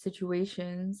hunting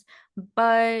situations,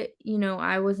 but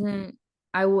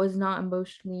I was not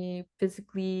emotionally,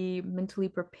 physically, mentally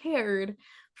prepared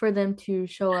for them to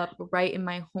show up right in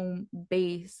my home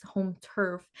base, home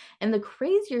turf. And the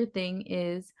crazier thing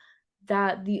is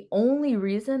that the only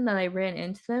reason that I ran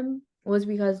into them was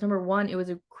because number one, it was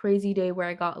a crazy day where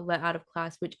I got let out of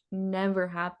class, which never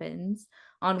happens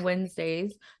on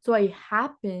Wednesdays. So I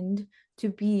happened to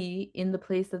be in the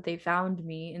place that they found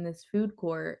me in this food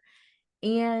court.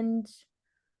 And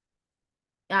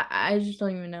I just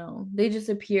don't even know. They just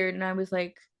appeared, and I was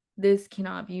like, this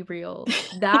cannot be real.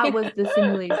 That was the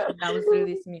simulation. That was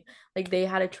literally simulation. Like they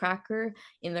had a tracker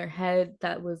in their head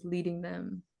that was leading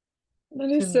them That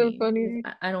to is so me because funny.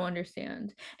 I don't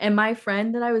understand. And my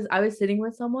friend that I was sitting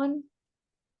with someone,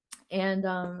 and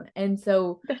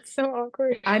so That's so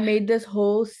awkward. I made this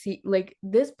whole like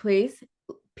this place,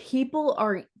 people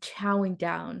are chowing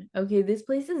down. Okay, this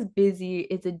place is busy.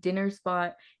 It's a dinner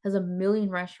spot, has a million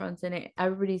restaurants in it.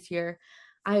 Everybody's here.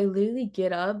 I literally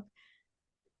get up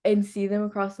and see them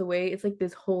across the way. It's like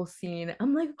this whole scene.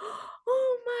 I'm like,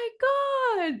 oh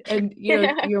my God. And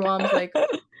Yeah. your mom's like,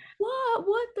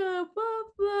 what the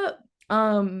blah,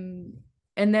 blah.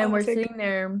 And then we're Classic. sitting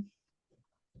there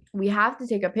we have to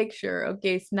take a picture.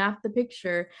 Okay, snap the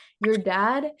picture. Your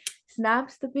dad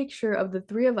snaps the picture of the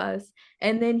three of us,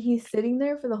 and then he's sitting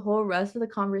there for the whole rest of the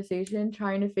conversation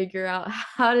trying to figure out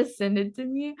how to send it to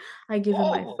me. I give him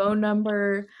my phone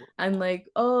number. I'm like,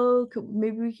 oh,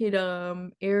 maybe we could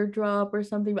airdrop or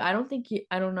something. But I don't think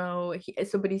I don't know.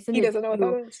 But he sent He it to doesn't know what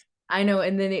that you. is. I know,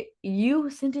 and then you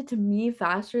sent it to me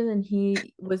faster than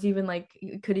he was even like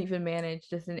could even manage.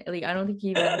 Just in, like I don't think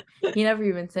he never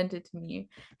even sent it to me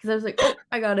because I was like, oh,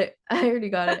 I got it. I already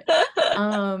got it.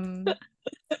 Um,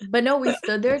 but no, we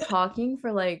stood there talking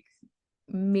for like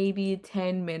maybe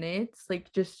 10 minutes,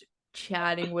 like just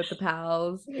chatting with the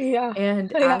pals. Yeah.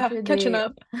 And Yeah, after catching they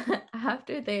up.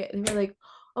 after they were like,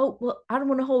 oh well, I don't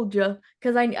want to hold you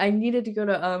because I needed to go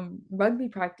to rugby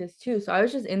practice too. So I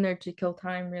was just in there to kill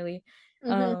time really.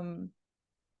 Hmm. Um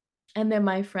and then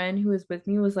my friend who was with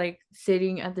me was like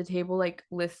sitting at the table like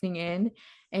listening in,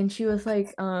 and she was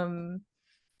like, oh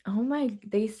my,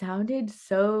 they sounded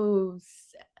so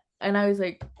and I was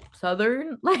like,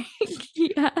 Southern? Like,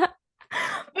 yeah.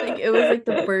 Like it was like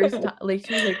the first time, like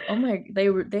she was like, oh my, they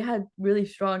had really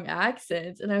strong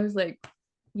accents. And I was like,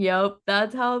 yep,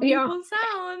 that's how Yeah. people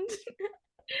sound.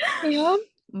 Yeah.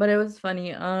 But it was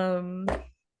funny. That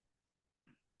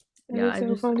Yeah, is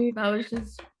so funny. that was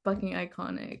just fucking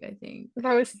iconic, I think.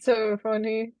 That was so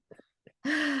funny.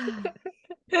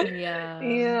 Yeah,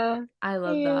 Yeah. I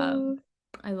love that. Yeah.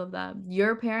 I love that.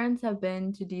 Your parents have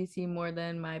been to DC more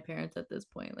than my parents at this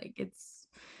point. Like it's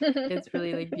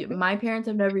really like my parents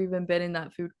have never even been in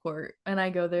that food court, and I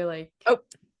go there like Oh.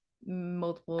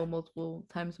 multiple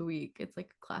times a week. It's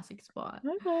like a classic spot.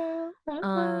 Okay. Okay.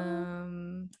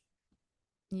 Um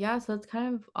yeah, so it's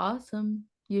kind of awesome.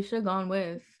 You should have gone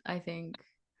with, I think.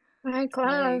 My Like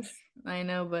class. I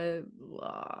know, but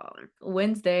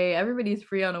Wednesday, everybody's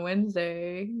free on a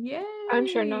Wednesday. I'm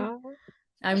sure Yay. not.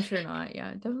 I'm sure not.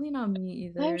 Yeah, definitely not me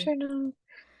I'm either. sure not.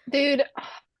 Dude,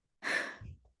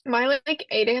 my like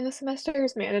 8 a in the semester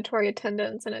is mandatory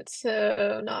attendance and it's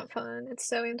so not fun. It's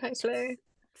so anti-slay.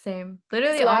 Same.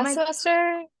 Because Literally last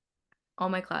semester, all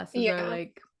my classes are yeah.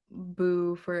 like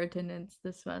boo for attendance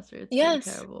this semester. It's really Yes.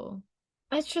 terrible.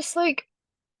 It's just like,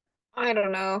 I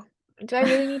don't know. Do I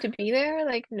really need to be there?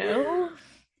 Like, no.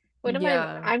 What am I?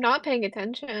 Yeah, I'm not paying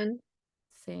attention.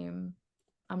 same.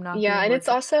 I'm not Yeah, doing and it's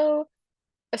work. also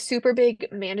a super big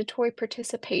mandatory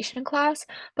participation class,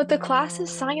 but the class is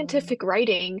No, scientific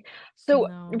writing. So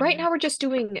right no. now we're just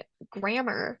doing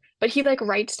grammar, but he like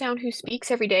writes down who speaks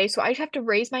every day. So I have to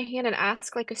raise my hand and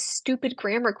ask like a stupid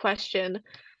grammar question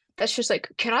that's just like,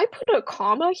 can I put a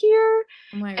comma here?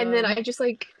 Oh my And then God. I just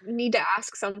like need to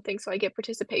ask something so I get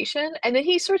participation. And then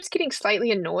he starts getting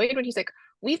slightly annoyed when he's like,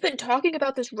 we've been talking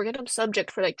about this random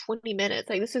subject for like 20 minutes.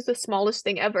 Like this is the smallest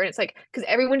thing ever. And it's like, because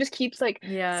everyone just keeps like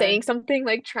Yeah. saying something,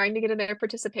 like trying to get in their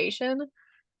participation.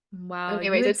 Wow.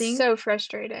 Anyways, it's so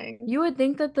frustrating. You would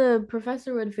think that the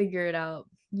professor would figure it out.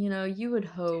 You know, you would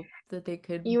hope that they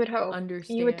could You would hope.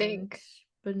 You would understand. think.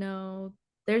 But no,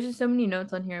 there's just so many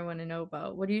notes on here I want to know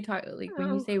about. What do you talk like when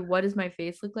you Oh, say what does my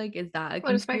face look like? Is that a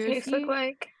what does my face look conspiracy?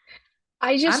 like?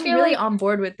 I just I'm feel really like on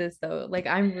board with this though. Like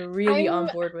I'm really I'm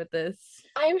on board with this.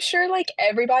 I'm sure like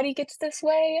everybody gets this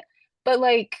way, but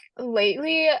like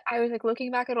lately I was like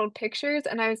looking back at old pictures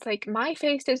and I was like, my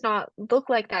face does not look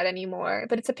like that anymore.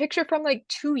 But it's a picture from like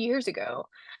 2 years ago.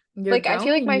 You're Like I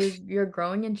feel like growing, you're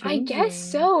growing and I guess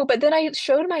changing. so, but then I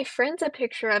showed my friends a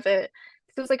picture of it.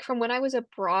 It was like from when I was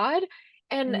abroad,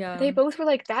 and they Yeah. both were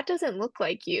like, that doesn't look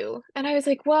like you. And I was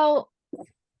like, well,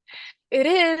 it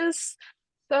is.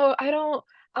 So I don't,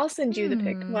 I'll send you the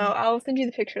pic. Well, Hmm. I'll send you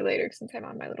the picture later since I'm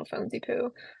on my little phonesy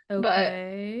poo. But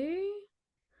Okay.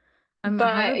 I have a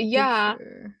but yeah,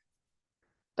 picture.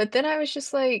 but then I was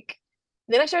just like,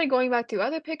 then I started going back through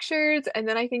other pictures, and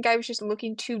then I think I was just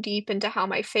looking too deep into how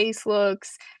my face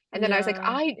looks. And then I was like,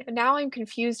 Yeah. now I'm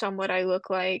confused on what I look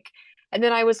like. And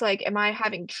then I was like, am I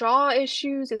having jaw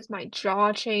issues? Is my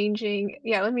jaw changing?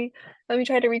 Yeah, let me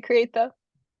try to recreate the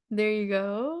There you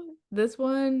go. This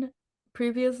one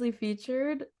previously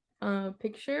featured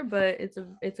picture, but it's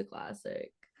a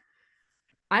classic.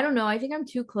 I don't know. I think I'm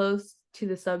too close to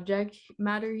the subject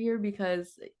matter here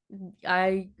because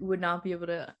I would not be able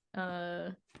to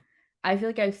I feel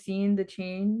like I've seen the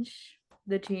mm,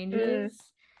 changes,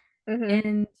 mm-hmm.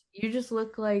 and you just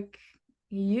look like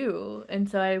you, and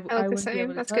so I I look the wouldn't be able same.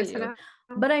 to That's tell good to you. know.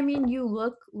 But I mean, you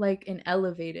look like an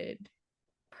elevated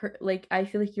like I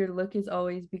feel like your look is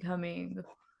always becoming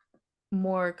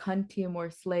more cunty and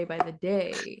more slay by the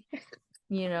day,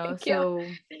 you know? Thank you. So,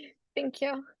 Thank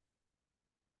you.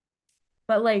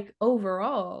 but like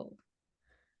overall,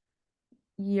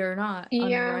 you're not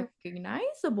Yeah.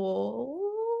 unrecognizable.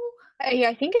 Yeah,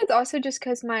 I think it's also just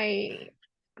because my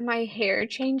hair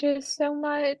changes so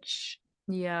much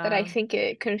that I Yeah, think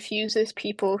it confuses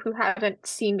people who haven't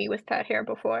seen me with that hair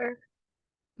before.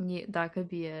 yeah, that could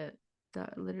be it.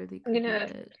 That literally I'm could be gonna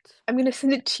it. I'm gonna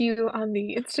send it to you on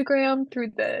the Instagram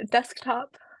through the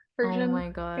desktop Oh version. my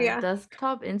God. Yeah.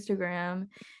 Desktop Instagram.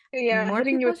 Yeah, More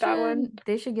hitting you people with that one. should,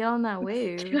 they should get on that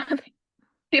wave.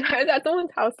 I was at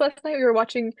someone's house last night. We were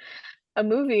watching a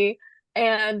movie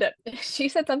and she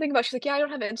said something about she's like, yeah, I don't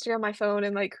have Instagram on my phone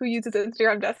and like who uses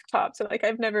Instagram desktop? So like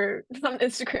I've never done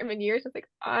Instagram in years. It's like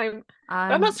but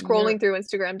I'm not scrolling You're,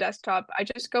 through Instagram desktop. I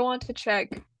just go on to check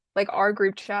like our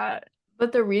group chat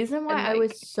but the reason why and I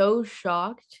was like so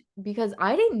shocked because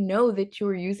I didn't know that you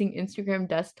were using Instagram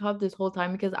desktop this whole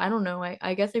time because I don't know.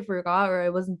 I guess I forgot or I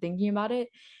wasn't thinking about it.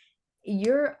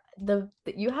 You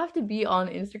have to be on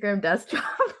Instagram desktop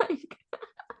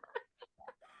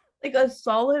like a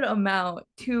solid amount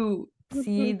to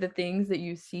see the things that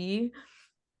you see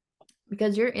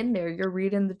because you're in there, you're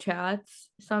reading the chats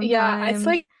yeah, it's sometimes.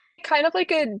 like kind of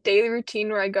like a daily routine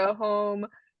where I go home,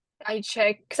 I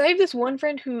check because I have this one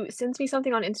friend who sends me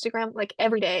something on Instagram like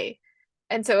every day.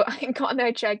 And so I go on there,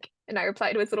 I check, and I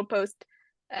reply to his little post,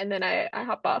 and then I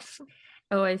hop off.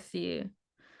 Oh, I see.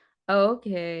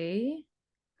 Okay.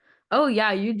 Oh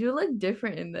yeah, you do look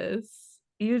different in this.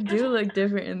 You do look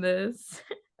different in this.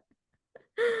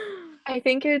 I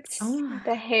think it's Oh,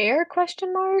 the hair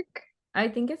question mark. I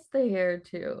think it's the hair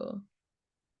too.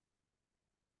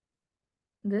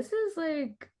 This is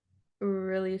like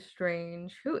really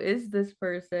strange. Who is this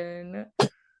person?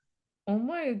 Oh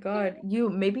my God.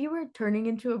 Maybe you were turning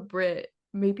into a Brit.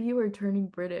 Maybe you were turning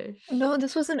British. No,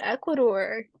 this was in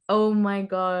Ecuador. Oh my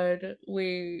God.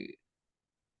 Wait.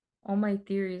 All my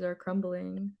theories are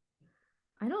crumbling.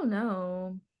 I don't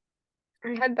know. I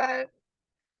had that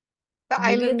the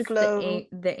Maybe island it's the glow.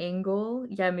 the angle.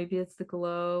 Yeah, maybe it's the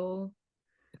glow.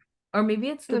 Or maybe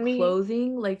it's the Let me.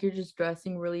 clothing, like you're just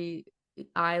dressing really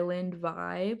island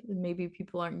vibe. Maybe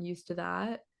people aren't used to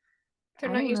that. They're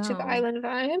I not don't used to the know. island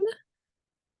vibe.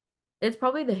 It's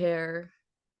probably the hair,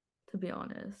 to be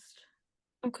honest.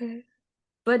 Okay.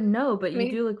 But no, but you Me.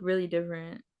 do look really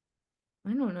different.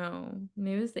 I don't know.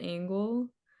 Maybe it's the angle.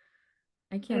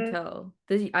 I can't Mm. tell.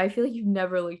 I feel like you've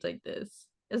never looked like this.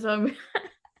 So I'm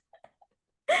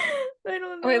I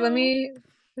don't Wait, know. let me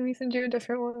send you a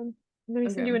different one. Let me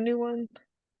send Okay. you a new one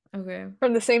Okay.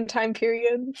 from the same time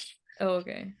period. Oh,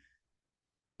 okay.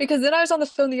 Because then I was on the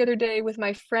phone the other day with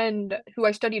my friend who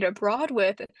I studied abroad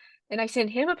with, and I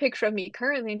sent him a picture of me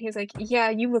currently, and he's like, "Yeah,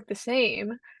 you look the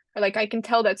same." Or like, I can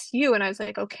tell that's you, and I was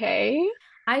like, "Okay."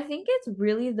 I think it's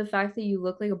really the fact that you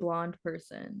look like a blonde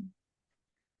person.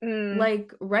 Mm,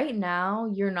 Like right now,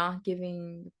 you're not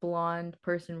giving blonde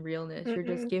person realness. You're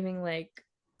just mm-mm. giving like,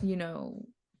 you know,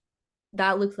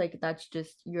 that looks like that's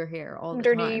just your hair all the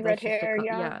Dirty time. red That's just hair,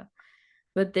 yeah. yeah.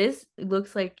 But this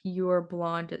looks like you're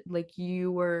blonde, like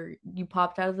you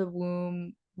popped out of the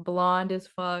womb, blonde as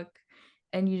fuck,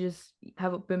 and you just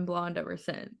haven't been blonde ever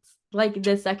since. Like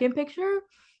the second picture,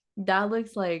 that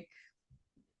looks like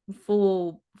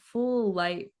full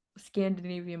light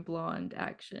Scandinavian blonde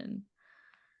action.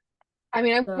 I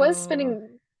mean, I was So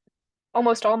spending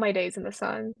almost all my days in the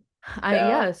sun, I so.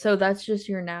 yeah, so that's just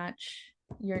your natch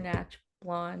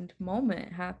blonde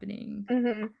moment happening.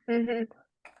 Hmm.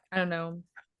 I don't know.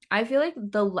 I feel like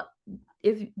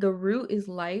if the root is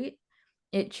light,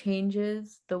 it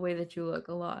changes the way that you look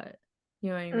a lot. You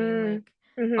know what I mean?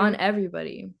 Mm, Like on hmm.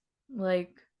 everybody.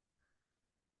 Like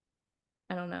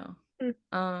I don't know.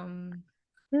 Um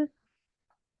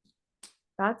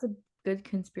That's a good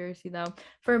conspiracy though.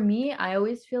 For me, I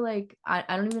always feel like I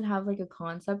don't even have like a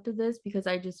concept of this because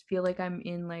I just feel like I'm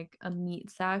in like a meat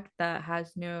sack that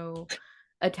has no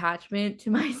attachment to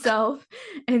myself.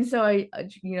 And so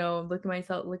look at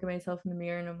myself in the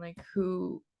mirror and I'm like,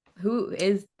 who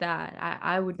is that?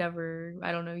 I would never,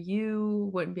 I don't know you,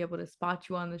 wouldn't be able to spot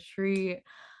you on the street.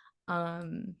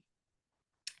 Um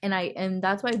and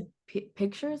that's why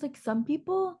pictures like some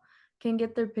people can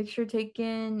get their picture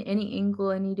taken any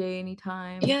angle any day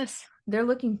anytime Yes. they're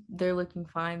looking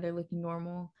fine, they're looking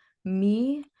normal.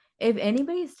 Me, if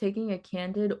anybody's taking a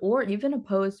candid or even a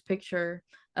posed picture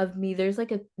of me, there's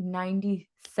like a 97%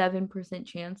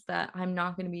 chance that I'm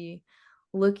not going to be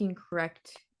looking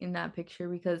correct in that picture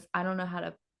because I don't know how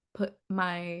to put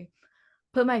my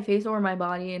put my face or my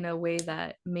body in a way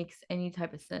that makes any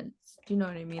type of sense. Do you know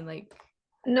what I mean? Like,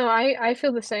 No, I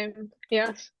feel the same.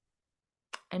 Yes.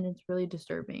 and it's really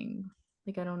disturbing.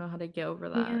 Like I don't know how to get over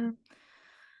that. Yeah.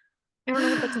 I don't know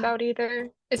what that's about either.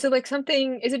 Is it like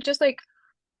something, is it just like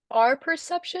our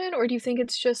perception, or do you think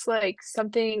it's just like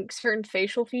something, certain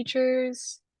facial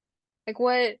features? Like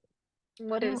what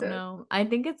I is don't it? know. I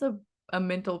think it's a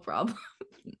mental problem.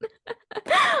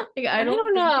 Like I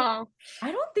don't know.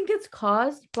 I don't think it's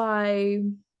caused by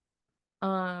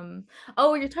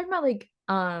oh, you're talking about like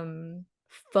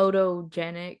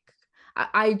photogenic.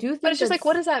 I do But think it's just like,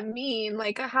 what that's does that mean?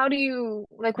 Like, how do you,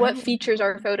 like, I what don't features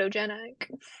are know. photogenic?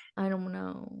 I don't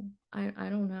know. I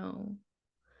don't know.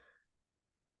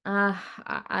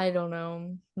 I don't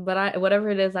know. But I whatever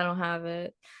it is, I don't have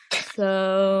it.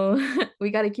 So we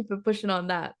got to keep it pushing on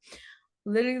that.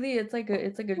 Literally, it's like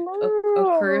a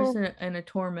curse No. and a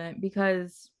torment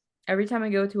because every time I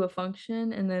go to a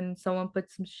function and then someone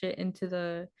puts some shit into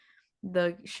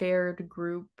the shared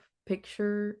group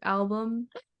picture album,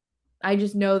 I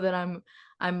just know that I'm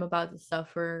about to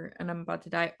suffer and I'm about to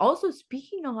die. Also,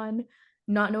 speaking on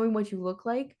not knowing what you look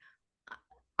like,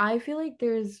 I feel like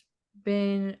there's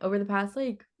been over the past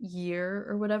like year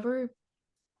or whatever,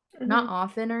 not Hmm.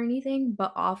 often or anything,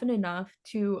 but often enough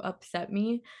to upset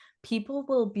me. People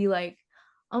will be like,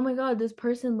 "Oh my God, this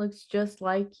person looks just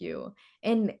like you."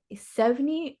 And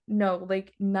 70, no,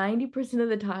 like 90% of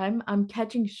the time, I'm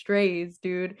catching strays,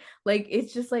 dude. Like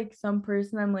it's just like some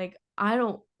person I'm like, I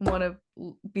don't want to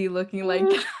be looking like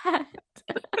that.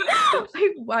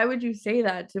 Like, why would you say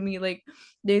that to me? Like,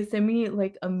 they send me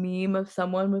like a meme of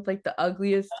someone with like the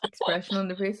ugliest expression on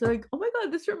their face. They're like, oh my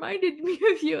God, this reminded me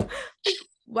of you. Like,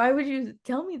 why would you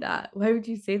tell me that? Why would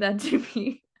you say that to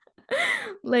me?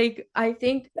 Like, I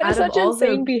think That is out of such all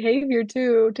insane the behavior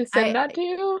too, to send I that to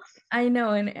you. I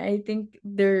know, and I think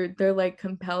they're like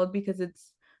compelled because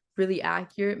it's really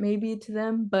accurate maybe to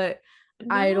them, but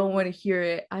I don't want No. to hear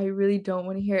it. I really don't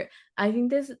want to hear it. I think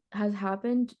this has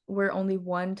happened where only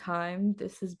one time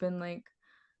this has been like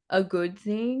a good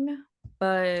thing,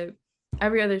 but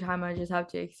every other time I just have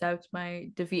to accept my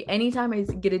defeat. Anytime I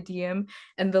get a DM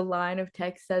and the line of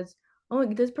text says, "Oh,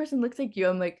 this person looks like you,"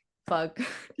 I'm like, "Fuck."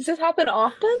 Does this happen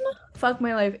often? Fuck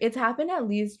my life. It's happened at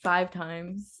least 5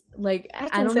 times. Like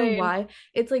That's I don't know insane. why.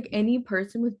 It's like any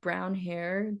person with brown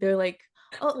hair, they're like,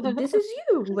 "Oh, this is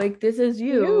you. Like this is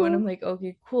you." And I'm You, like,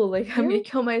 "Okay, cool. Like you,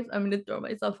 I'm gonna throw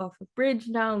myself off a bridge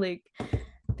now. Like,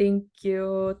 thank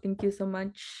you. Thank you so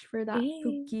much for that,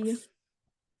 Pookie." thanks.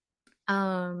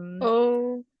 Um,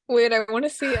 Oh, wait, I want to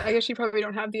see. I guess you probably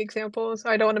don't have the examples.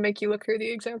 I don't want to make you look through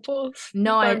the examples,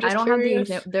 no, but I'm I just don't have the curious.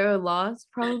 example. There are lost,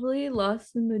 probably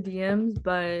lost in the DMs,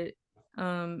 but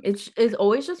it's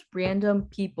always just random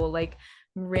people, like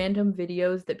random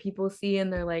videos that people see,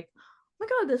 and they're like, "Oh my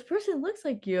God, this person looks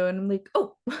like you," and I'm like,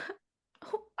 "Oh,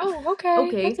 oh, Oh, okay.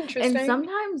 okay." That's And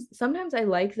interesting. sometimes I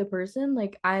like the person,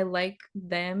 like I like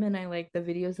them, and I like the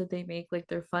videos that they make, like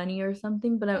they're funny or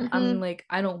something. But I'm Hmm. like,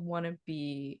 I don't want to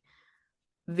be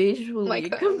Like visually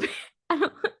them. compared.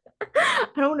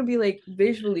 I don't want to be like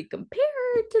visually compared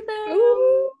to them.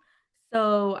 Ooh,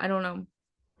 So I don't know.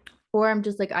 Or I'm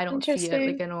just like I don't see it.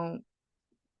 Like interesting.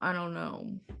 I don't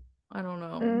know. I don't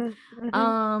know.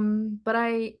 Mm-hmm. But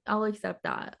I'll accept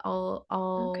that. Okay.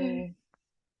 I'll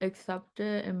accept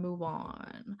it and move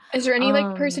on. Is there any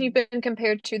like person you've Um been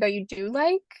compared to that you do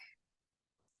like?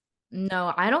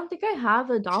 no, I don't think I have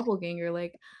a doppelganger.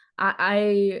 Like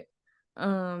I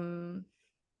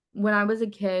when I was a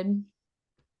kid,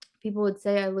 people would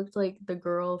say I looked like the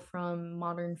girl from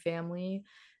Modern Family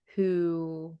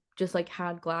who just like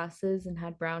had glasses and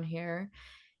had brown hair.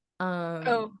 Oh,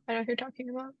 Um I know who you're talking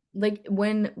about. like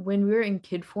when we were in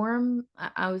kid form,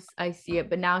 I see it,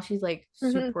 but now she's like Hmm.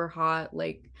 super hot,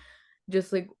 like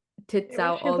just like tits What does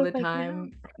out she all the look like now?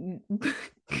 time.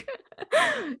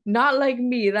 Not like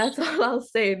me, that's all I'll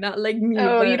say. Not like me,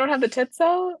 Oh, you but don't have the tits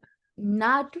out?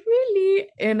 not really.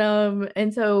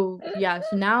 And so yeah,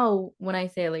 so now when I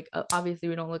say like obviously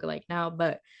we don't look alike now,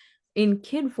 but in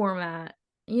kid format,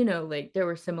 like there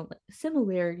were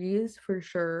similarities for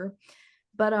sure.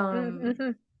 But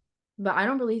Mm-hmm. I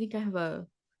don't really think I have a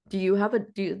do you have a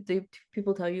do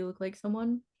people tell you look like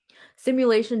someone?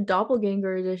 Simulation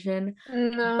doppelganger edition.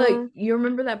 But No. you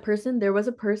remember that person? There was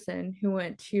a person who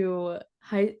went to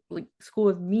high like school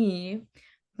with me,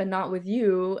 but not with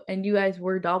you, and you guys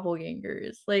were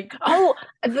doppelgangers. Like Oh,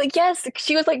 like yes,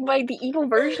 she was like the evil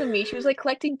version of me. She was like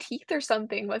collecting teeth or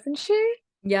something, wasn't she?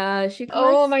 yeah, she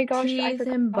Oh collects my gosh, I teeth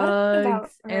forgot and about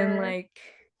bugs and her. like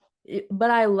but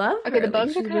I love Okay, the her. Like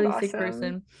bugs are she's a kind of really sick awesome.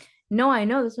 person. No, I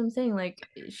know that's what I'm saying. Like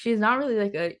she's not really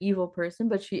like a evil person,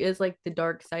 but she is like the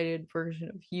dark-sided version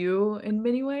of you in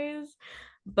many ways.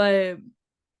 But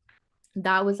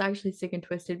that was actually sick and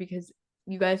twisted because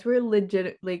you guys were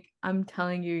legit like I'm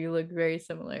telling you, you look very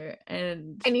similar.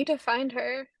 And I need to find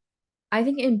her. I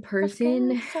think in I've got person,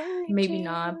 to find maybe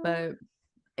not, you. but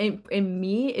in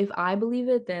me, if I believe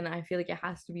it, then I feel like it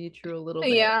has to be true a little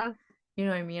bit. Yeah. You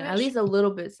know what I mean? At That's least a true.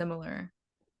 little bit similar.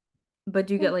 But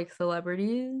do you Hmm. get like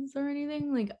celebrities or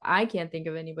anything? Like I can't think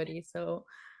of anybody, so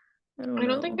I don't I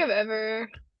don't think know. I've ever.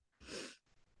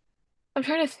 I'm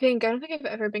trying to think. I don't think I've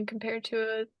ever been compared to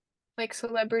a like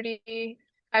celebrity.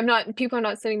 I'm not. People are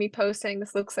not sending me posts saying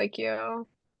this looks like you.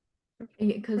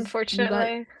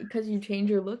 Unfortunately, Because you change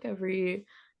your look every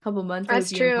couple months, it would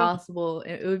that's be true. impossible.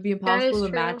 It would be That is impossible to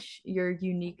true. match your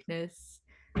uniqueness.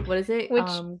 What is it? Which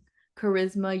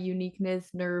Charisma, uniqueness,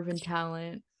 nerve, and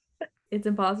talent. It's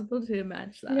impossible to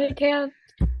match they that. can't.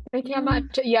 I can't Mm.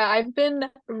 much. Yeah, I've been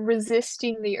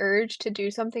resisting the urge to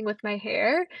do something with my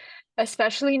hair,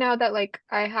 especially now that like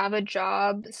I have a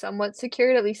job somewhat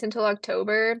secured at least until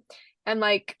October. And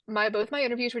like my both my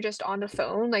interviews were just on the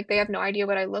phone. Like they have no idea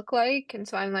what I look like, and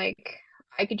so I'm like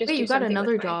I could just Wait, do you got something with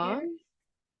another my job? hair.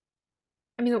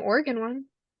 I mean the Oregon one.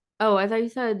 Oh, I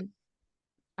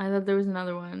thought there was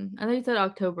another one. I thought you said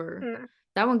October. Mm.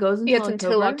 That one goes Yeah, until it's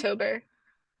until October? October.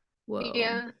 Whoa.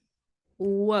 Yeah.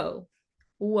 Whoa.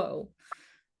 Whoa.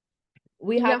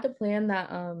 We have Yeah. to plan that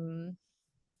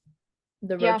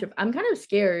the road Yeah. trip. I'm kind of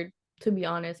scared, to be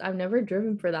honest. I've never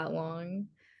driven for that long.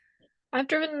 I've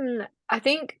driven I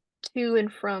think to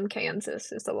and from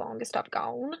Kansas is the longest I've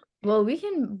gone. Well, we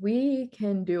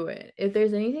can do it. If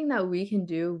there's anything that we can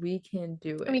do, we can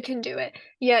do We it. can do it.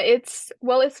 Yeah, it's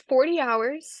 40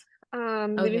 hours,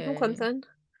 leaving from Okay. Clemson.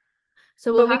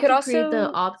 So we'll But we have could to create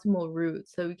the also, optimal route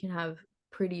so we can have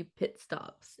pretty pit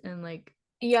stops and like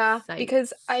yeah, because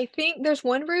sites. I think there's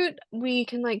one route we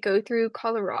can like go through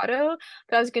Colorado,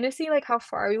 but I was gonna see like how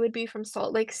far we would be from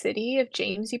Salt Lake City if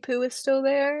Jamesy Poo is still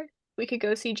there. We could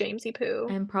go see Jamesy Poo.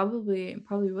 And probably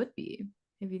would be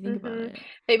if you think about Hmm. it.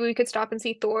 Maybe we could stop and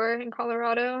see Thor in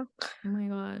Colorado. Oh my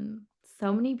God.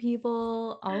 So many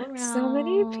people all So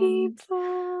many around.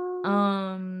 people.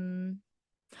 Um,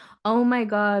 oh my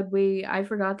God, wait, I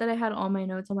forgot that I had all my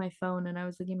notes on my phone and I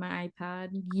was looking at my iPad.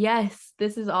 Yes,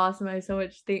 this is awesome. I have so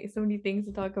many things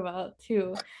to talk about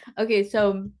too. Okay,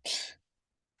 so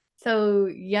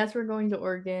yes, we're going to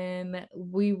Oregon.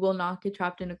 We will not get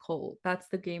trapped in a cult. That's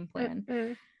the game plan.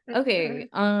 Mm-mm, Okay.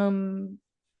 mm-mm.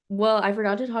 Well, I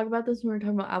forgot to talk about this when we were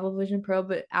talking about Apple Vision Pro,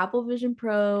 but Apple Vision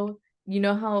Pro, you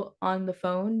know how on the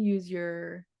phone use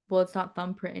your, well, it's not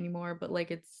thumbprint anymore, but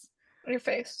like it's Your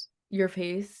face. your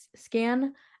face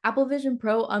scan. Apple Vision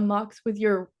Pro unlocks with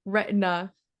your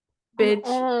retina, bitch.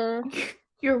 Oh,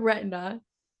 Your retina.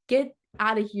 Get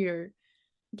out of here.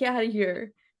 Get out of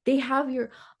here. They have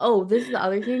your, oh, this is the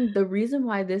other thing. The reason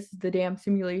why this is the damn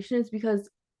simulation is because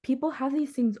people have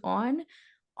these things on,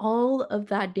 all of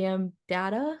that damn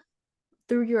data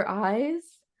through your eyes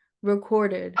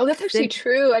recorded, oh, that's actually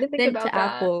true. I didn't think sent to about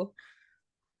that. Apple.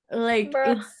 Like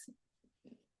Bruh.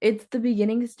 it's the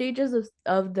beginning stages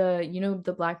of the, you know,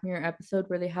 the Black Mirror episode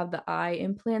where they have the eye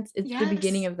implants. It's the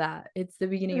beginning Yes. of that. It's the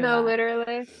beginning of No, that.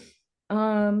 literally.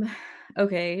 Um,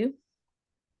 okay.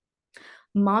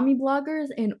 Mommy bloggers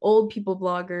and old people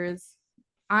bloggers.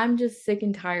 I'm just sick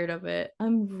and tired of it.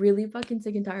 I'm really fucking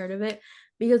sick and tired of it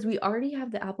because we already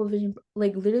have the Apple Vision,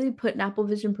 like literally put an Apple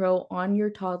Vision Pro on your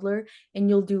toddler and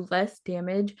you'll do less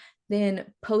damage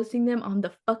than posting them on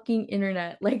the fucking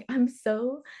internet. Like, I'm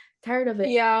so tired of it.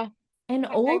 Yeah, And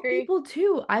I old agree. people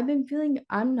too. I've been feeling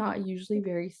I'm not usually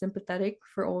very sympathetic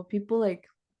for old people. Like,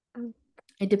 Mm,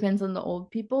 it depends on the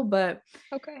old people, but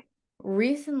okay.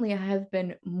 recently I have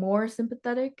been more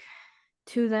sympathetic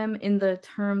to them in the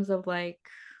terms of like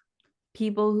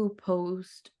people who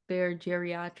post their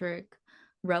geriatric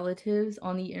relatives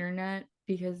on the internet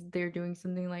because they're doing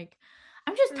something like,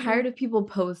 I'm just Hmm. tired of people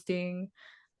posting.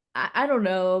 I don't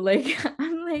know. Like,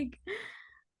 I'm like,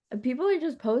 people are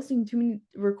just posting too many,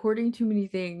 recording too many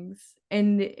things,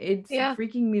 and it's Yeah.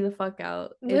 freaking me the fuck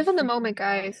out. Live It's in the freaking moment, me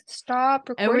out. guys. Stop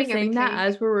And we're recording saying that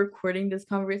everything. as we're recording this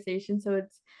conversation, so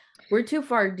we're too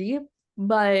far deep,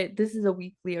 but this is a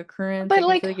weekly occurrence. But Like I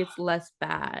like, feel like it's less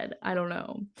bad. I don't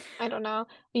know. I don't know.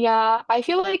 Yeah, I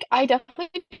feel like I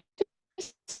definitely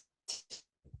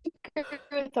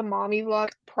disagree with the mommy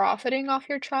vlog profiting off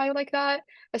your child like that,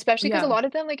 especially because a Yeah, lot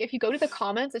of them, like, if you go to the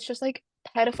comments, it's just like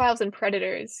pedophiles and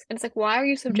predators. And it's like, why are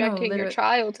you no, subjecting your literally.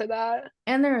 child to that?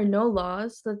 And there are no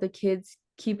laws that the kids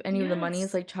keep any of the money. It's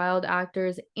Yes. like child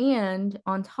actors. And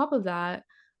on top of that,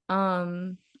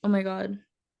 oh my God.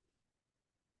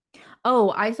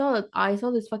 Oh, I saw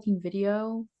this fucking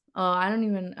video. I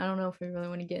don't know if I really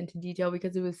want to get into detail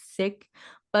because it was sick,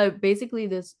 but basically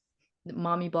this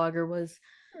mommy blogger was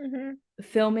Hmm.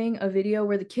 filming a video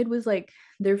where the kid was like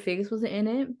their face wasn't in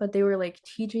it, but they were like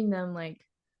teaching them like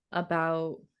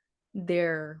about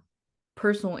their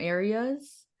personal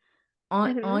areas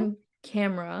on Hmm. on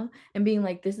camera and being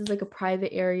like, this is like a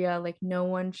private area, like no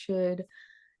one should,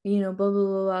 you know, blah blah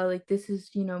blah, blah. Like this is,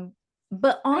 you know,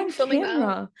 but Why are you on filming that?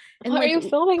 camera and Why are like you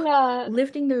filming that?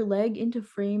 lifting their leg into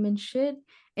frame and shit.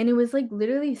 And it was like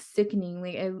literally sickening.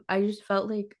 Like I just felt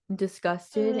like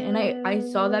disgusted. And I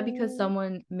saw that because Mm,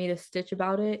 someone made a stitch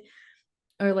about it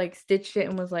or like stitched it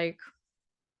and was like,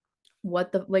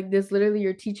 what the like this literally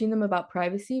you're teaching them about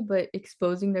privacy, but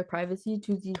exposing their privacy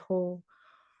to the whole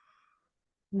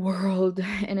world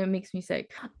and it makes me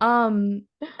sick.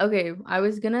 Okay, I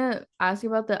was gonna ask you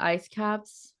about the ice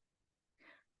caps,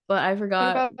 but I what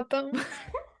forgot. about them?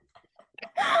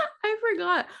 I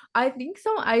forgot. I think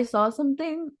so. I saw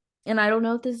something, and I don't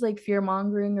know if this is like fear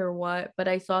mongering or what, but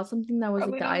I saw something that was like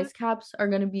Probably the not. ice caps are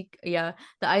gonna be, yeah,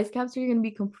 the ice caps are gonna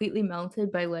be completely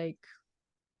melted by like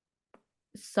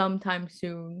sometime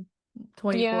soon,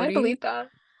 Yeah, I 2040. believe that.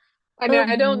 I mean, But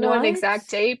I don't know an what? exact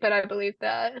date, but I believe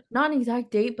that. Not an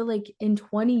exact date, but like in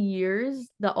 20 years,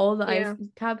 the all the ice Yeah.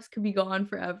 caps could be gone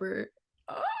forever.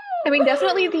 Oh, I mean,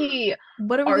 definitely the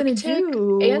what are we gonna Arctic.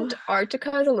 do?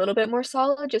 Antarctica is a little bit more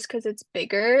solid just because it's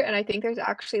bigger, and I think there's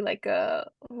actually like a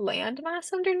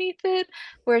landmass underneath it,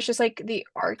 where it's just like the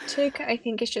Arctic, I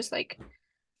think it's just like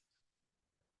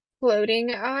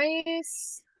floating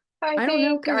ice. I I don't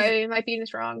know, think because I might be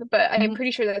this wrong, but I'm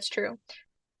pretty sure that's true.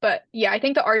 But yeah, I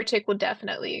think the Arctic will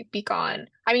definitely be gone.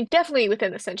 I mean, definitely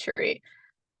within the century.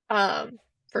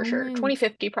 For oh sure. my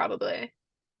 2050 probably.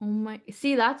 Oh my,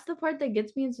 see, that's the part that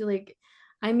gets me is like,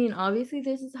 I mean, obviously,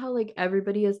 this is how like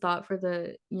everybody has thought for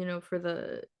the, you know, for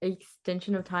the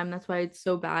extension of time. That's why it's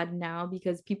so bad now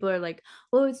because people are like,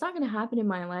 well, it's not going to happen in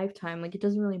my lifetime. Like, it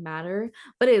doesn't really matter.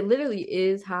 But it literally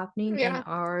is happening in Yeah.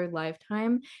 our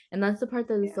lifetime. And that's the part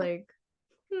that is Yeah. like,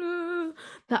 "Mm."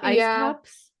 Yeah.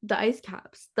 The ice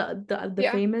caps, the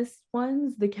Yeah. famous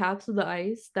ones, the caps of the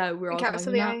ice that we're The all caps talking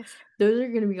of the about, ice. those are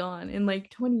gonna be gone in like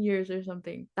 20 years or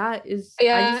something. That is,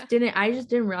 Yeah. I just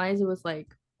didn't realize it was like,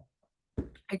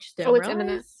 I just didn't Oh, it's imminent.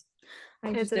 realize. I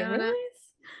It's just didn't imminent.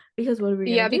 realize. Because what are we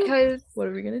gonna Yeah, do? because What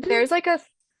are we gonna do? there's like a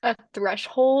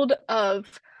threshold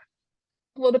of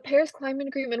well, the Paris Climate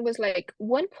Agreement was like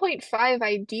 1.5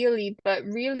 ideally, but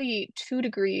really 2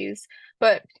 degrees.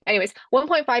 But anyways,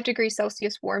 1.5 degrees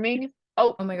Celsius warming.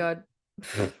 Oh, Oh my God.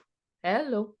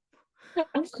 Hello.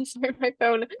 I'm so sorry, my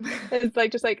phone is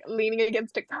like just like leaning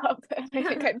against a cup, and I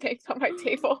think I banged on my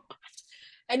table.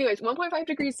 Anyways, 1.5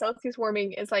 degrees Celsius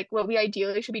warming is like what we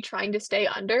ideally should be trying to stay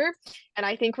under. And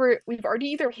I think we've already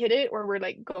either hit it or we're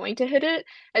like going to hit it.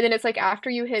 And then it's like after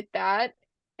you hit that,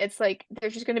 it's like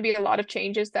there's just going to be a lot of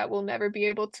changes that we'll never be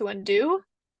able to undo,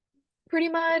 pretty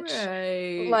much.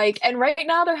 Right. Like, and right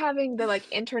now they're having the like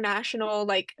international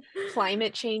like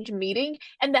climate change meeting,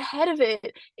 and the head of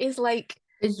it is like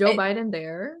Is Joe it, Biden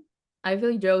there? I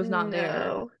feel like Joe's not there.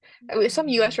 no. Some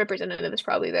US representative is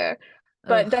probably there.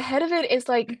 But the Ugh. head of it is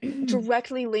like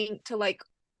directly linked to like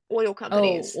oil Oh,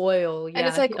 companies. oil. And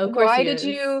it's Yeah, like, of course he is.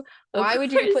 Of why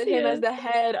would you course put he him as is. the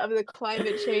head of the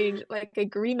climate change like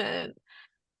agreement?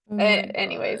 Oh my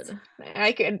Anyways, God.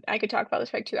 I could talk about this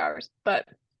for like 2 hours, but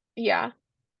yeah.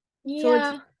 So it's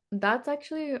Yeah, that's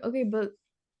actually okay, but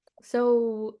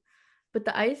so but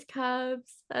the ice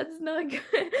caps, that's not good.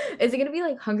 Is it gonna be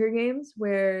like Hunger Games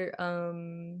where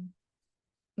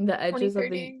the edges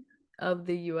 2030. of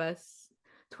the US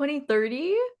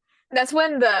 2030? That's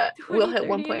when the we'll hit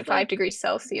 2030 is 1.5 like degrees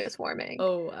Celsius warming,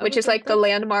 oh, I which was is like like the that's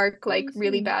landmark, like so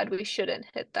really soon. bad. We shouldn't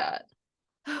hit that.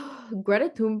 Greta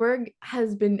Thunberg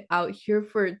has been out here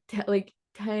for like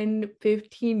 10,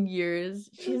 15 years.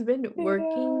 She's been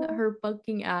working Yeah. her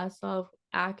fucking ass off,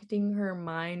 acting her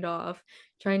mind off,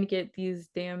 trying to get these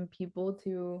damn people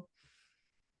to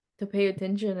pay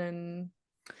attention and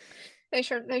They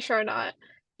sure are not.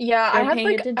 Yeah, I they're had paying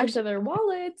like attention to actually their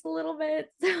wallets a little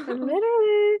bit. So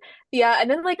literally. Yeah, and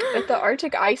then like if the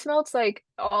Arctic ice melts, like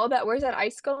all that where's that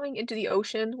ice going? Into the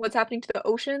ocean? What's happening to the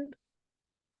ocean?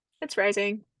 It's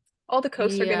rising. All the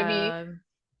coasts are gonna be yeah,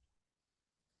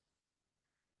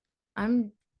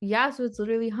 I'm yeah, so it's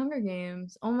literally Hunger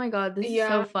Games. Oh my God, this is so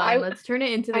yeah, fun. Let's turn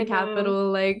it into the I know.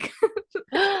 capital like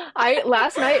I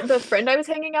last night the friend I was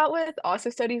hanging out with also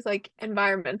studies like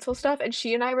environmental stuff, and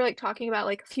she and I were like talking about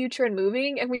like future and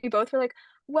moving, and we both were like,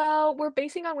 well, we're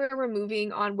basing on where we're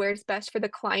moving on where's best for the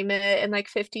climate in like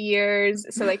 50 years.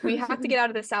 So like we have to get out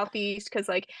of the southeast because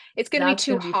like it's gonna be that's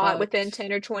too gonna be hot fucked. within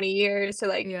 10 or 20 years. So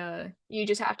like Yeah. you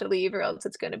just have to leave or else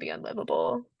it's gonna be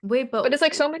unlivable. Wait, But but it's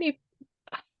like so many,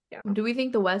 yeah. do we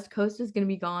think the West Coast is gonna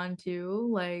be gone too?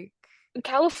 Like,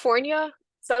 California.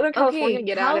 Southern California, Okay,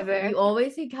 get out of You there.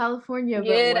 always say California, but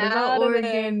Get what about out of there.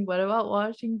 Oregon? What about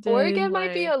Washington? Oregon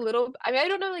might be a Like, little, I mean, I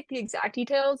don't know like the exact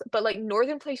details, but like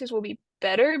northern places will be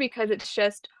better because it's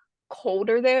just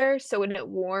colder there. So when it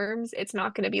warms, it's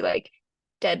not going to be like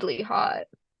deadly hot.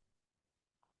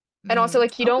 And also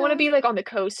like you don't want to okay. be like on the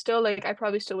coast still. Like I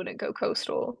probably still wouldn't go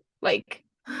coastal. Like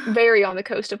very on the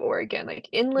coast of Oregon, like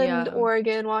inland Yeah. Oh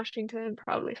Oregon, Washington,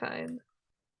 probably fine.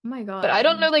 my But I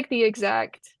don't God. know like the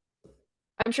exact,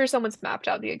 I'm sure someone's mapped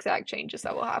out the exact changes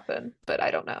that will happen, but I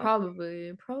don't know.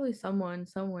 Probably someone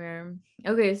somewhere.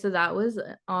 Okay, so that was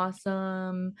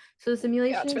awesome. So the Yeah,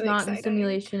 simulation it's is really not the exciting.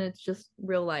 simulation, it's just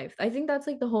real life. I think that's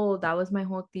like that was my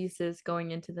whole thesis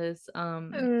going into this.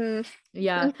 Mm,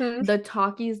 Yeah, hmm. the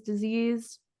Talkies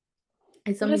disease is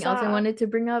What is something else I that? wanted to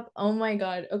bring up. Oh my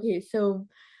God. Okay, so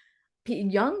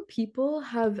young people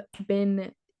have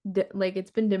been like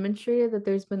it's been demonstrated that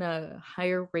there's been a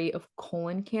higher rate of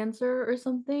colon cancer or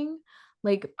something.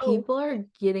 Like Oh, people are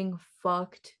getting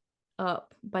fucked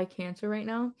up by cancer right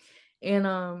now. And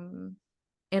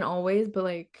always, but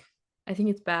like I think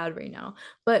it's bad right now.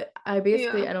 But yeah. I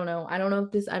don't know. I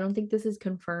don't think this is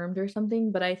confirmed or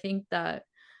something, but I think that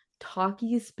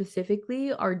talkies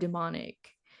specifically are demonic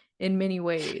in many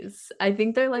ways. I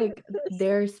think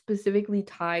they're specifically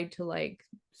tied to like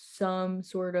some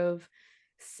sort of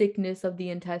sickness of the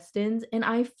intestines, and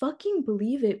I fucking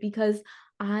believe it because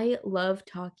I love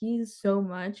talkies so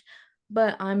much,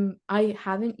 but I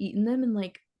haven't eaten them in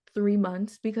like 3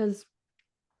 months because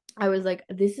I was like,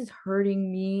 this is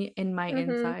hurting me in my Hmm.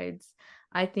 insides.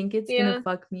 I think it's gonna Yeah.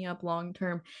 fuck me up long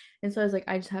term. And so I was like,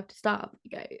 I just have to stop.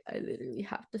 Like, I literally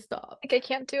have to stop. Like I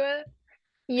can't do it. I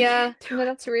Yeah, can't do no, it.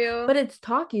 that's real. But it's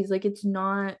Takis, like it's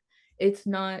not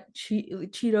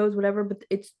Cheetos, whatever, but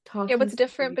it's Yeah, what's Takis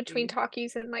different between specifically.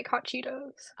 Takis and like hot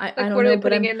Cheetos? I Like don't what are know, they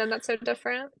but putting in them that's so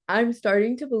different? I'm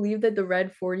starting to believe that the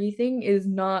red 40 thing is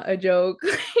not a joke.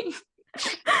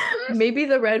 Maybe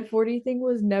the red 40 thing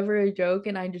was never a joke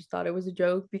and I just thought it was a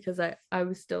joke because I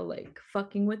was still like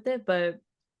fucking with it, but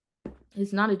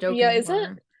it's not a joke Yeah, isn't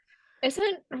anymore.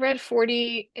 isn't Red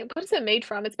 40, what is it made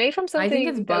from? It's made from I think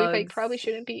it's something that we like probably bugs.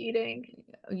 shouldn't be eating.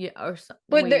 Yeah, or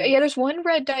But there, yeah, wait. there's one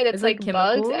red dye It's that's like like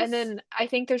bugs, and chemicals. then I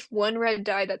think there's one red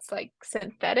dye that's like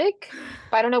synthetic,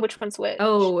 but I don't know which one's which.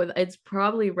 Oh, it's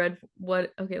probably red.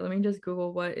 What? Okay, let me just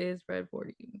Google what is red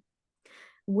 40.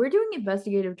 We're doing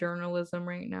investigative journalism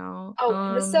right now. Oh,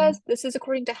 and this is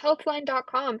according to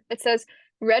healthline.com. It says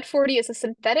Red 40 is a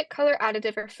synthetic color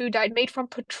additive or food dye made from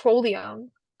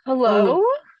petroleum. Oh, Hello?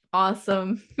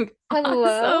 awesome. Hello?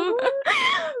 Awesome.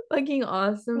 Fucking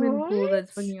awesome and cool.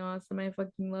 That's What? fucking awesome. I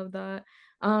fucking love that.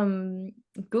 Um,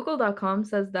 Google.com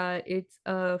says that it's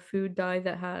a food dye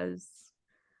that has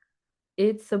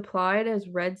it's supplied as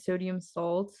red sodium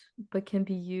salt, but can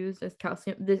be used as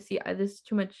calcium. This is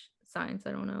too much science.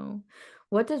 I don't know.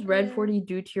 What does red Mm, 40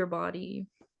 do to your body?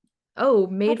 Oh,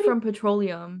 made probably, from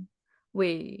petroleum.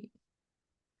 Wait,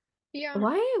 yeah.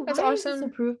 why That's is this awesome.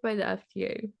 approved by the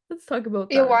FDA? Let's talk about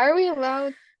Yeah, that. why are we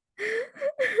allowed?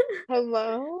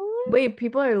 Hello? Wait,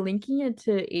 people are linking it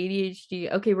to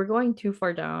ADHD. Okay, we're going too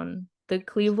far down. The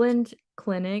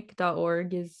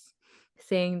clevelandclinic.org is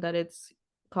saying that it's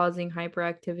causing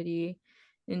hyperactivity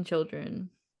in children.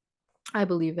 I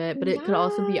believe it, but it could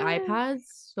also be Nah.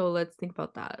 iPads. So let's think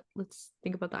about that. Let's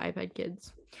think about the iPad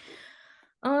kids.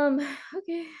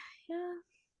 Okay, yeah.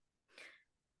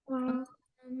 Wow.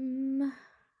 Um,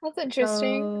 That's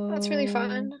interesting. That's really so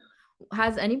fun.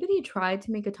 has anybody tried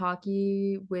to make a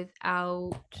Taki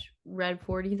without Red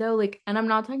 40 though? Like, and I'm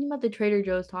not talking about the Trader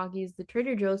Joe's Takis. The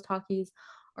Trader Joe's Takis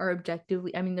are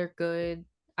objectively, I mean, they're good.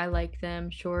 I like them,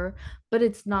 sure, but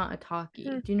it's not a Taki.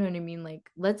 Hmm. Do you know what I mean? Like,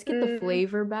 let's get the Mm,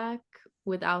 flavor back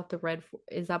without the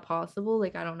Is that possible?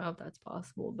 Like, I don't know if that's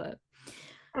possible, but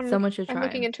someone should I'm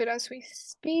looking try. into it as we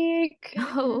speak.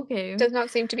 Oh, okay. Does not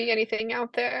seem to be anything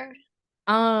out there.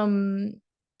 Um,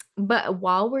 but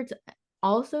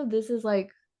also this is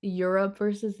like Europe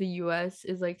versus the US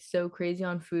is like so crazy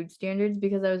on food standards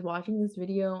because I was watching this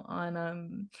video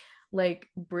on like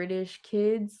British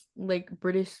kids, like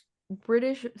British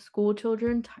school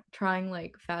children trying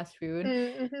like fast food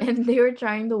Mm-hmm. and they were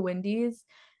trying the Wendy's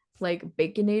like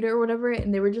Baconator or whatever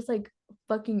and they were just like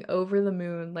fucking over the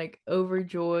moon, like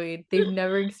overjoyed. They've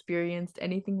never experienced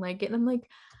anything like it. And I'm like,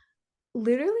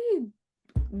 literally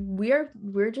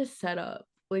we're just set up.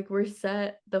 Like we're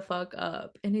set the fuck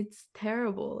up and it's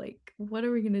terrible. Like what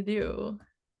are we gonna do?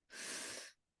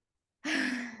 But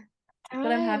I don't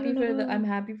I'm know.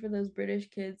 happy for those British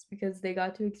kids because they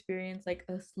got to experience like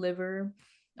a sliver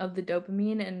of the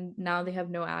dopamine, and now they have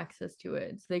no access to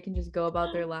it. So they can just go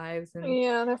about their lives and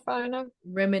Yeah, they're fine.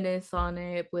 reminisce on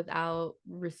it without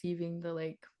receiving the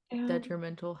like Yeah.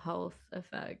 detrimental health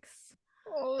effects.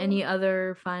 Oh, Any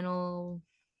other final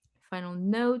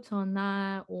notes on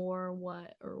that, or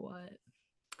what?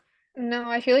 no,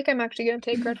 I feel like I'm actually gonna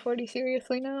take Red 40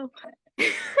 seriously now.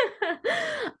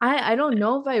 I don't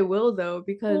know if I will though,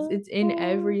 because it's in Mhm.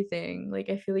 everything. Like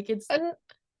I feel like it's And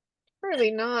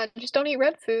really not. Just don't eat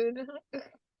red food.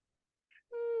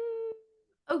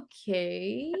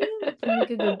 okay. You make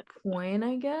a good point,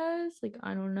 I guess. Like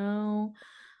I don't know.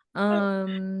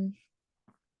 Um,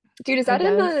 Dude, is I that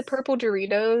in the guess purple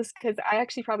Doritos? Because I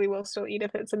actually probably will still eat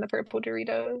if it's in the purple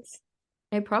Doritos.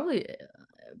 I probably I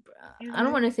don't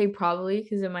Yeah. want to say probably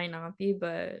because it might not be,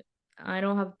 but I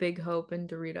don't have big hope in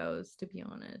Doritos to be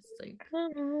honest. Like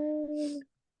Mm,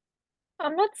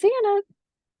 I'm not seeing it.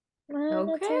 I'm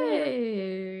not seeing it.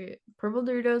 okay. Purple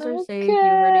Doritos are safe. You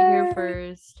heard it here Okay.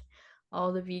 first.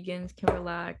 All the vegans can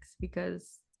relax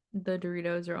because the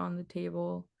Doritos are on the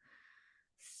table.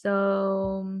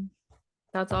 So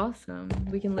that's awesome.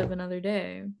 We can live another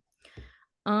day.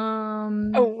 Oh,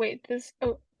 Um, wait, this.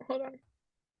 Oh, hold on.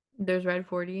 there's Red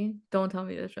 40. Don't tell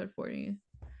me there's Red 40.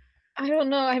 I don't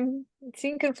know. I'm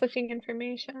seeing conflicting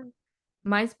information.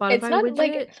 My It's Spotify not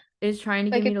like, widget is trying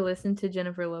to get like me it. to listen to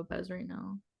Jennifer Lopez right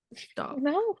now. Stop.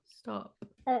 No. Stop.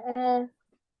 Uh-uh.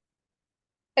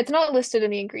 It's not listed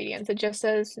in the ingredients. It just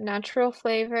says natural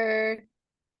flavor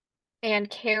and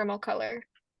caramel color,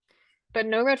 but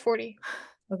no red 40.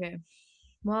 Okay.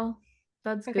 Well,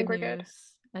 that's I good think we're good.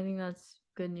 news. I think that's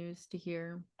good news to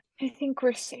hear. I think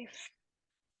we're safe.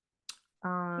 Yeah.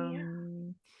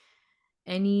 Um,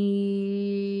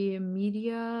 any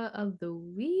media of the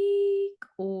week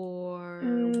or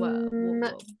what? Mm,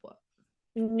 What?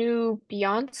 new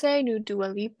Beyonce, new Dua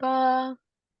Lipa.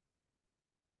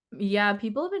 Yeah,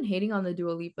 people have been hating on the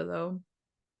Dua Lipa though,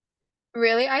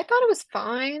 Really? I thought it was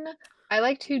fine. I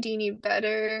liked Houdini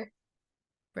better.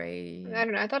 right? I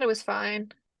don't know. I thought it was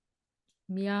fine.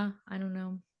 Yeah, I don't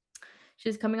know.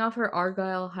 She's coming off her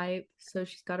Argyle hype, so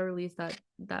she's got to release that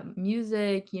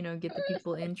music, get the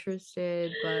people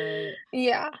interested, but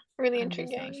Yeah, really I'm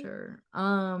just not intriguing. sure.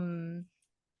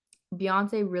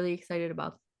 Beyonce really excited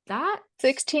about that.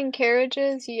 16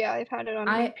 Carriages. Yeah, I've had it on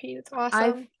I repeat. It's I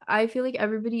awesome. I feel like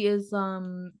everybody is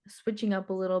switching up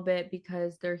a little bit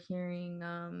because they're hearing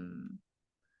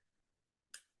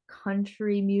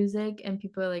country music and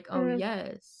people are like, "Oh, Mm,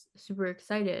 yes, super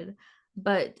excited."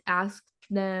 But ask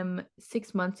them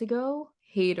 6 months ago,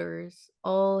 haters,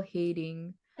 all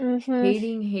hating, mm-hmm.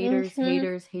 hating haters, Mm-hmm.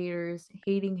 haters, haters,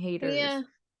 hating haters. Yeah,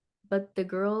 But the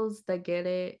girls that I get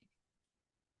it.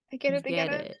 I get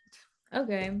get it. it.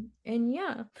 Okay. And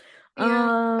yeah.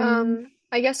 Yeah. Um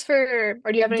I guess or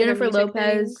do you have any other Jennifer music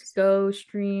Lopez, things? go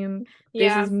stream This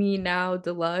Yeah. Is Me Now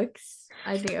Deluxe.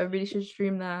 I think everybody should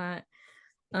stream that.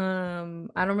 I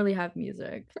don't really have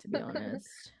music to be honest.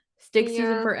 Stick Season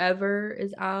Yeah. Forever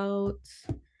is out.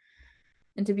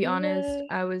 And to be honest, Yay.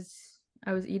 I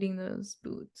was eating those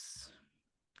boots.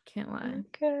 Can't lie.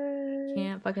 Okay.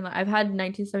 Can't fucking lie. I've had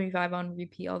 1975 on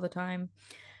repeat all the time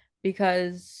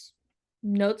because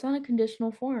notes on a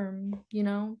conditional form,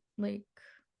 like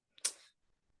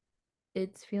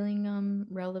it's feeling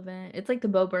relevant. It's like the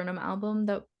Bo Burnham album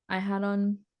that I had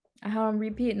on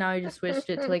repeat. Now I just switched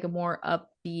it to like a more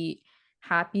upbeat,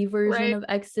 happy version Right. of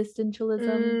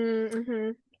existentialism.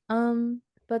 Mm-hmm.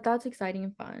 But that's exciting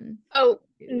and fun. Oh,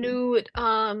 Dude. new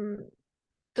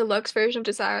deluxe version of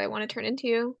Desire I Want to Turn Into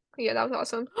You. Yeah, that was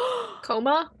awesome.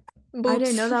 Coma? I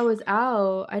didn't know Boots. that was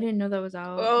out. I didn't know that was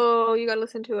out. Oh, you gotta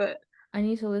listen to it. I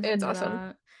need to listen It's to awesome. that.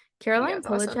 Yeah, Caroline it's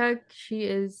awesome. Polachek, she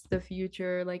is the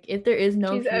future. Like, if there is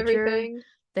no She's future, everything.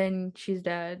 then she's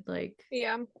dead. Like,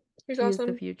 Yeah, she's she is the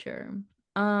awesome. future.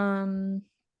 Um,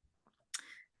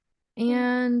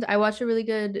 and I watched a really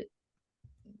good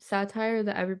satire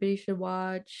that everybody should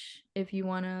watch if you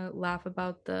want to laugh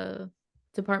about the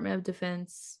Department of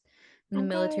Defense and the Okay.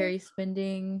 military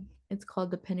spending. It's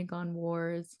called The Pentagon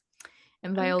Wars,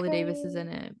 and Viola Davis is Okay. in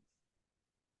it,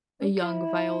 a young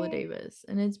Viola Okay. Davis,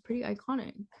 and it's pretty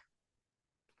iconic.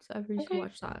 So everybody should Okay.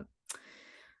 watch that.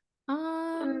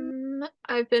 Um,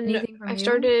 anything from I you?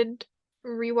 started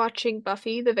rewatching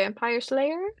Buffy the Vampire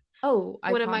Slayer. Oh,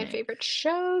 One of my iconic. favorite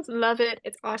shows. Love it.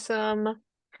 It's awesome.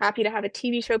 Happy to have a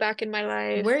TV show back in my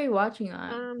Where life. are you watching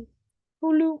that? Um,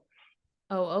 Hulu.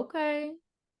 Oh, okay.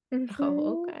 Oh, Mm-hmm.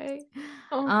 okay.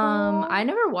 I Uh-huh.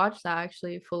 never watched that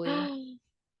actually fully.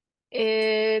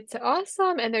 It's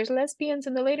awesome, and there's lesbians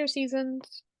in the later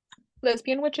seasons.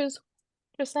 Lesbian witches.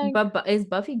 Just saying. But is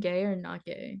Buffy gay or not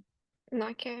gay?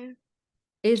 Not gay.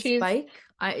 Is She's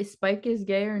Spike is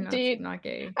gay or dude, not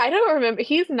gay? I don't remember.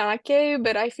 He's not gay,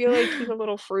 but I feel like he's a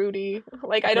little fruity.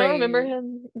 Like I don't remember Right.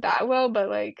 him that well, but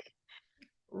like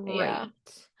yeah. Right.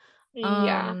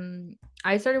 Yeah. Um,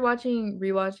 I started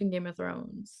rewatching Game of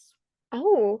Thrones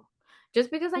Oh, just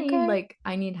because okay.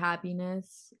 I need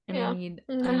happiness and Yeah. I No.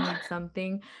 need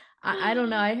something. I don't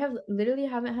know. I have literally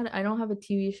haven't had I don't have a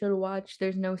TV show to watch.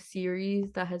 There's no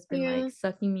series that has been like Yeah.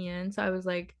 sucking me in. So I was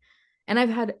like, and I've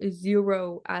had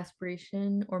zero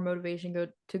aspiration or motivation go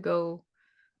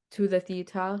to the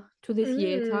theater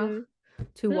Mm.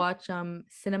 to Mm. watch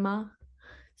cinema. Mm.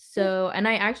 So, and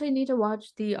I actually need to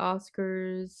watch the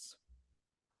Oscars.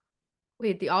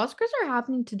 Wait, the Oscars are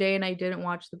happening today, and I didn't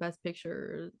watch the Best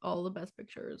Picture, all the Best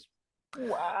Pictures.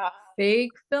 Wow.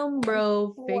 Fake film,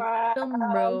 bro. Fake film,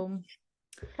 Wow. bro.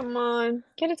 Come on.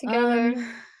 Get it together.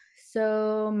 Um,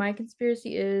 so my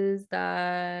conspiracy is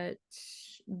that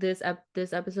this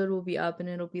episode will be up and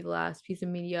it'll be the last piece of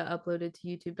media uploaded to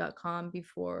youtube.com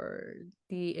before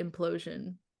the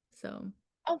implosion. So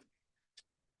Oh,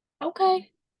 okay.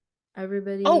 Oh,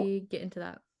 everybody get into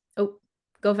that. Oh,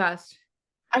 go fast.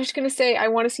 I was just gonna say I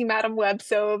want to see Madam Web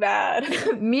so bad.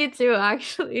 Me too,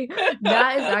 actually.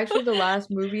 That is actually the last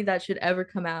movie that should ever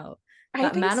come out. I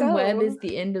That think Madam Web so. is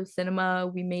the end of cinema.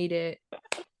 We made it.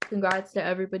 Congrats to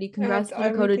everybody. That's Congrats to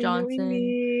Dakota everything that we Johnson.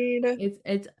 need.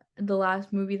 It's the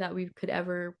last movie that we could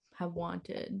ever have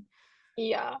wanted.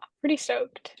 Yeah, pretty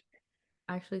stoked.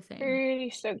 Actually, same. Pretty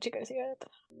stoked to go see it.